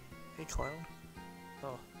 Hey, clown.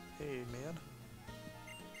 Oh, hey, man.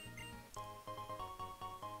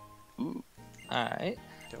 Ooh. Alright.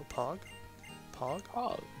 Yo, Pog. Pog?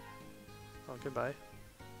 Oh. Oh, goodbye.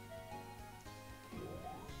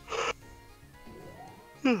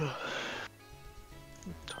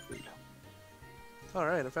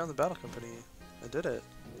 Alright, I found the Battle Company. I did it.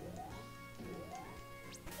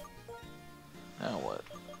 Now what?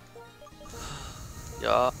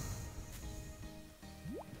 Yeah.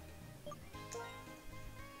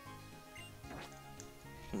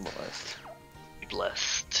 Blessed.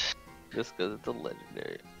 Blessed. Just because it's a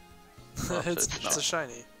legendary. Oh, so it's not. a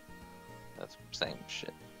shiny. That's same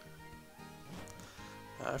shit.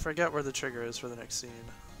 I forget where the trigger is for the next scene.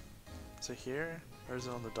 Is it here? Or is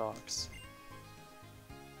it on the docks?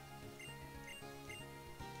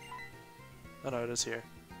 Oh no, it is here.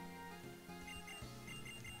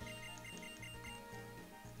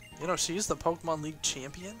 You know, she's the Pokemon League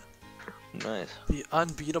champion? Nice. The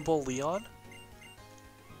unbeatable Leon?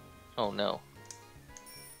 Oh no.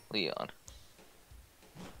 Leon.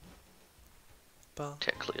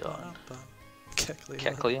 Kecleon. Kecleon.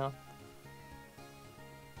 Kecleon.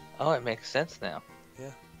 Oh, it makes sense now.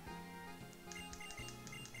 Yeah.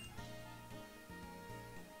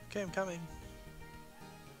 Okay, I'm coming.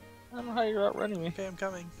 I don't know how you're outrunning me. Okay, I'm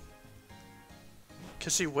coming.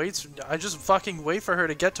 Cause she waits. I just fucking wait for her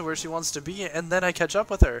to get to where she wants to be, and then I catch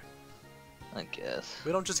up with her. I guess.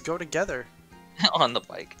 We don't just go together. On the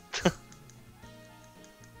bike.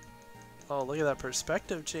 Oh, look at that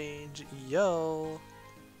perspective change. Yo.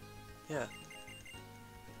 Yeah.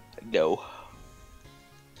 No.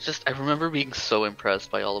 Just, I remember being so impressed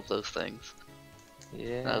by all of those things.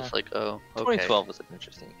 Yeah. And I was like, oh, okay. 2012 was an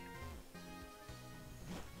interesting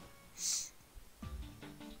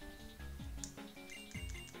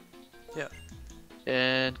year.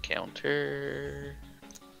 Yeah. Encounter.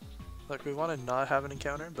 Look, we want to not have an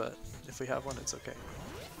encounter, but if we have one, it's okay.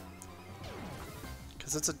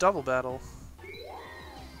 Because it's a double battle.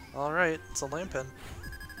 Alright, it's a Lampin.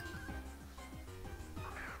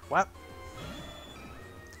 Whap.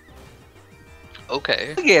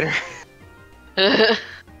 Okay. Alligator. I'm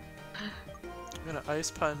gonna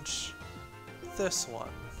Ice Punch this one.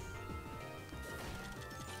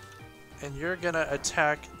 And you're gonna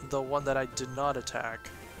attack the one that I did not attack.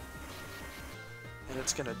 And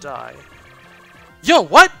it's gonna die. Yo,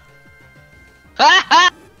 what?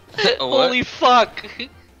 Holy fuck!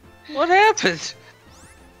 What happened?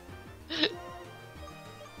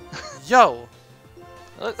 Yo!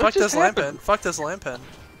 What Fuck just this happened? Lampin. Fuck this Lampin.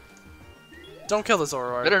 Don't kill the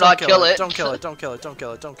Zoroark. Better Don't not kill it. Don't kill it. Don't kill it. Don't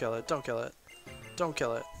kill it. Don't kill it. Don't kill it. Don't kill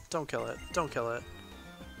it. Don't kill it. Don't kill it.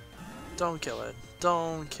 Don't kill it.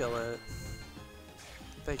 Don't kill it.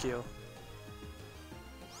 Thank you.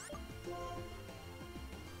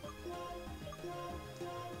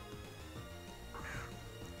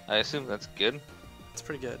 I assume that's good. It's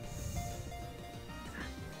pretty good.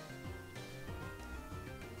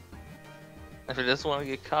 If it doesn't want to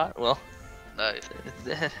get caught, well, Nice. it's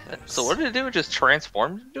dead. So what did it do? It just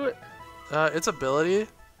transformed into it? Its ability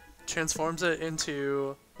transforms it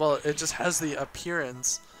into... Well, it just has the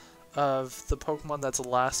appearance of the Pokemon that's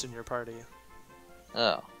last in your party.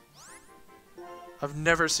 Oh. I've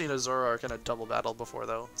never seen a Zoroark in a double battle before,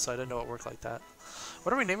 though, so I didn't know it worked like that.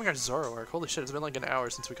 What are we naming our Zoroark? Holy shit, it's been like an hour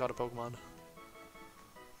since we caught a Pokemon.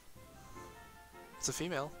 It's a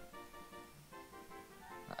female.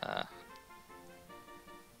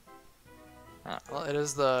 Well, it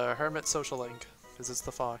is the Hermit Social Link, because it's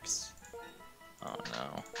the fox. Oh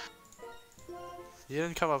no. You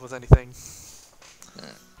didn't come up with anything.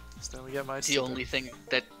 So then we get my The stupid- only thing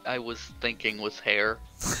that I was thinking was hair.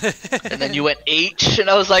 And then you went H, and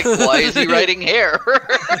I was like, why is he writing hair?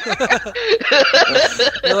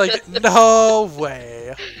 You're like, no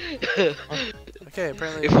way. Okay,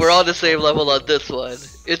 apparently. If we're on the same level on this one,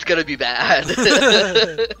 it's gonna be bad.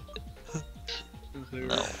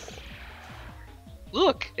 No.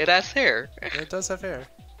 Look, it has hair. It does have hair.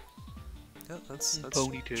 Yeah, that's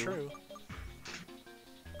Ponytail. true.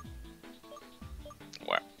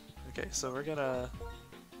 Wow. Okay, so we're gonna.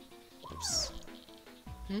 Oops.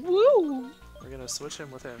 Woo! We're gonna switch him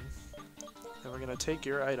with him, and we're gonna take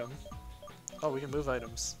your item. Oh, we can move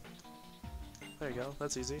items. There you go.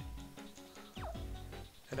 That's easy.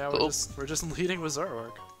 And now Cool. we're just leading with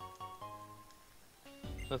Zoroark.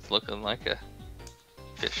 That's looking like a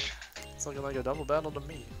fish. It's looking like a double battle to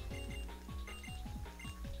me.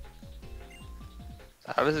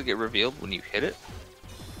 How does it get revealed when you hit it?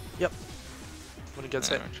 Yep. When it gets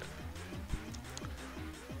hit. Gotcha.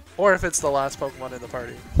 Or if it's the last Pokemon in the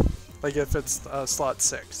party. Like if it's slot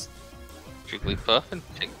 6. Jigglypuff and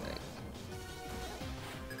Piglet.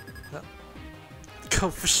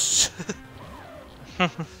 Go for shit.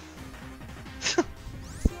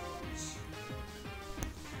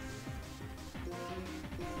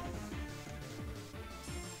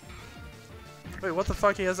 Wait, what the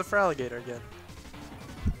fuck? He has a Feraligatr again.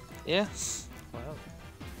 Yeah. Wow.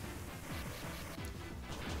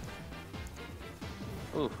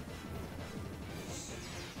 Ooh.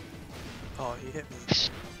 Oh, he hit me.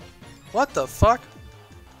 What the fuck?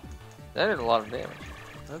 That did a lot of damage.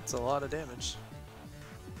 That's a lot of damage.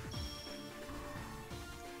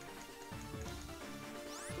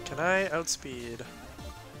 Can I outspeed?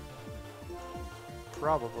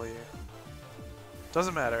 Probably.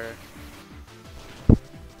 Doesn't matter.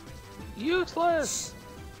 Useless!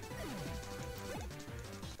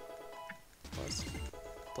 Blessed.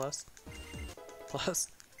 Blessed. Blessed.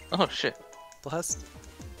 Oh shit. Blessed.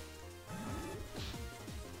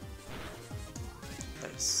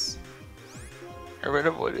 Nice. Everyone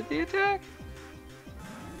avoided the attack?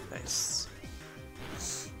 Nice.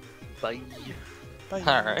 Bye. Bye.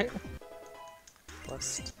 Alright.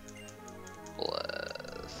 Blessed.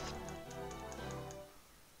 Bless.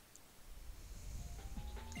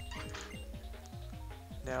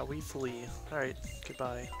 Now we flee. Alright,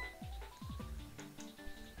 goodbye.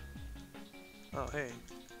 Oh, hey.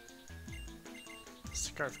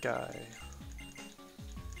 Scarf guy.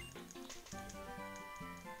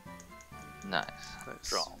 Nice. Nice.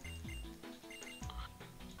 Draw.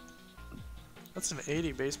 That's an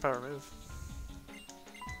 80 base power move.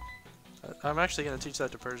 I'm actually going to teach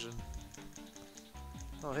that to Persian.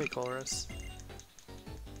 Oh, hey, Colress.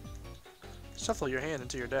 Shuffle your hand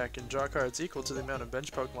into your deck and draw cards equal to the amount of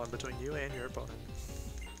bench Pokemon between you and your opponent.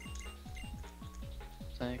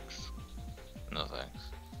 Thanks. No thanks.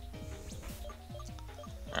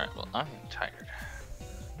 Alright, well, I'm tired.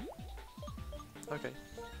 Okay.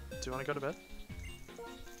 Do you want to go to bed?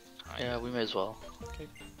 Yeah, we may as well. Okay.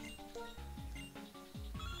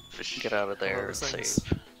 Fish. Get out of there those and things.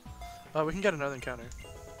 save. We can get another encounter.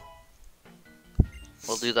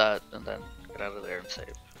 We'll do that and then get out of there and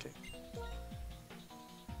save. Okay.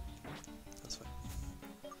 That's fine.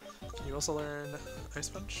 Can you also learn Ice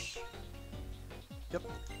Punch? Yep.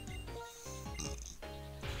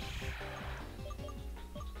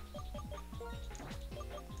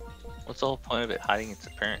 What's the whole point of it hiding its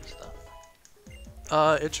appearance,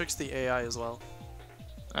 though? It tricks the AI as well.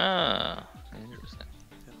 Ah, interesting.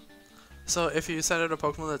 So if you send out a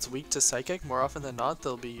Pokemon that's weak to Psychic, more often than not,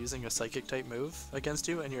 they'll be using a Psychic type move against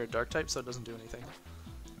you, and you're a Dark type, so it doesn't do anything.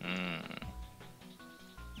 Mm.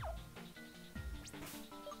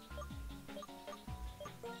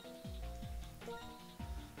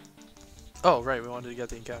 Oh, right, we wanted to get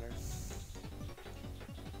the encounter.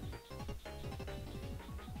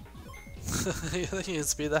 You can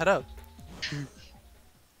speed that up.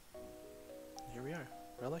 Here we are.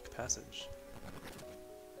 Relic Passage.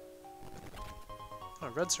 Oh,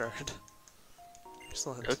 red shard.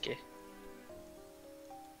 Excellent. Okay.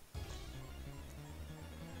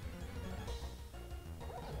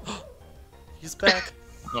 He's back.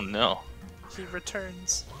 Oh no. He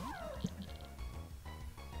returns.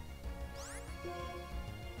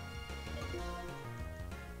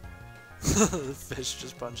 The fish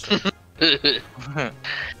just punched him. That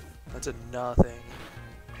did nothing.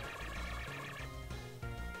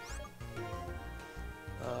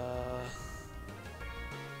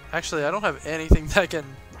 Actually, I don't have anything that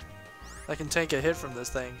can take a hit from this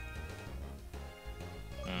thing.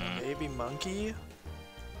 Mm. Maybe monkey?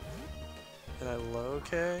 And I low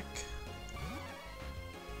kick?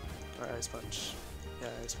 Or ice punch. Yeah,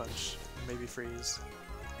 ice punch. Maybe freeze.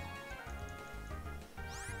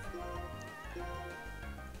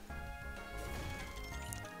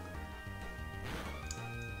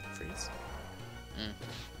 Freeze? Mm.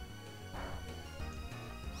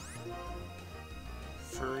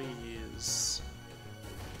 Freeze.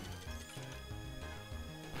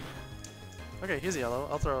 Okay, he's yellow.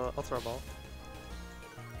 I'll throw a ball.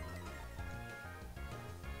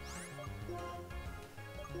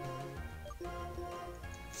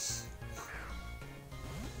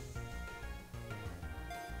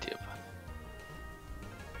 Tip.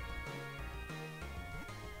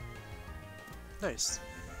 Nice.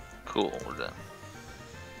 Cool, we're done.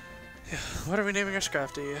 What are we naming our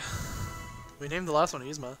Scrafty? We named the last one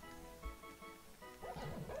Yzma.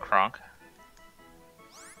 Kronk.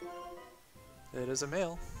 It is a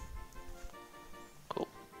male. Cool.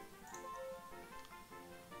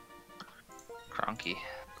 Cronky.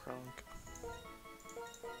 Kronk.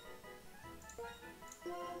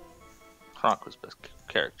 Kronk was best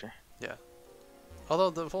character. Yeah. Although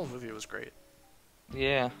the whole movie was great.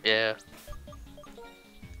 Yeah. Yeah.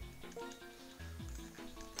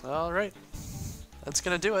 Alright. That's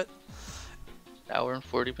gonna do it. Hour and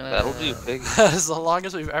 40 minutes. That'll do, pig. As long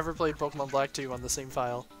as we've ever played Pokemon Black 2 on the same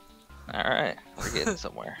file. Alright, we're getting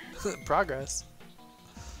somewhere. Progress.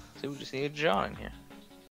 See, we just need John in here.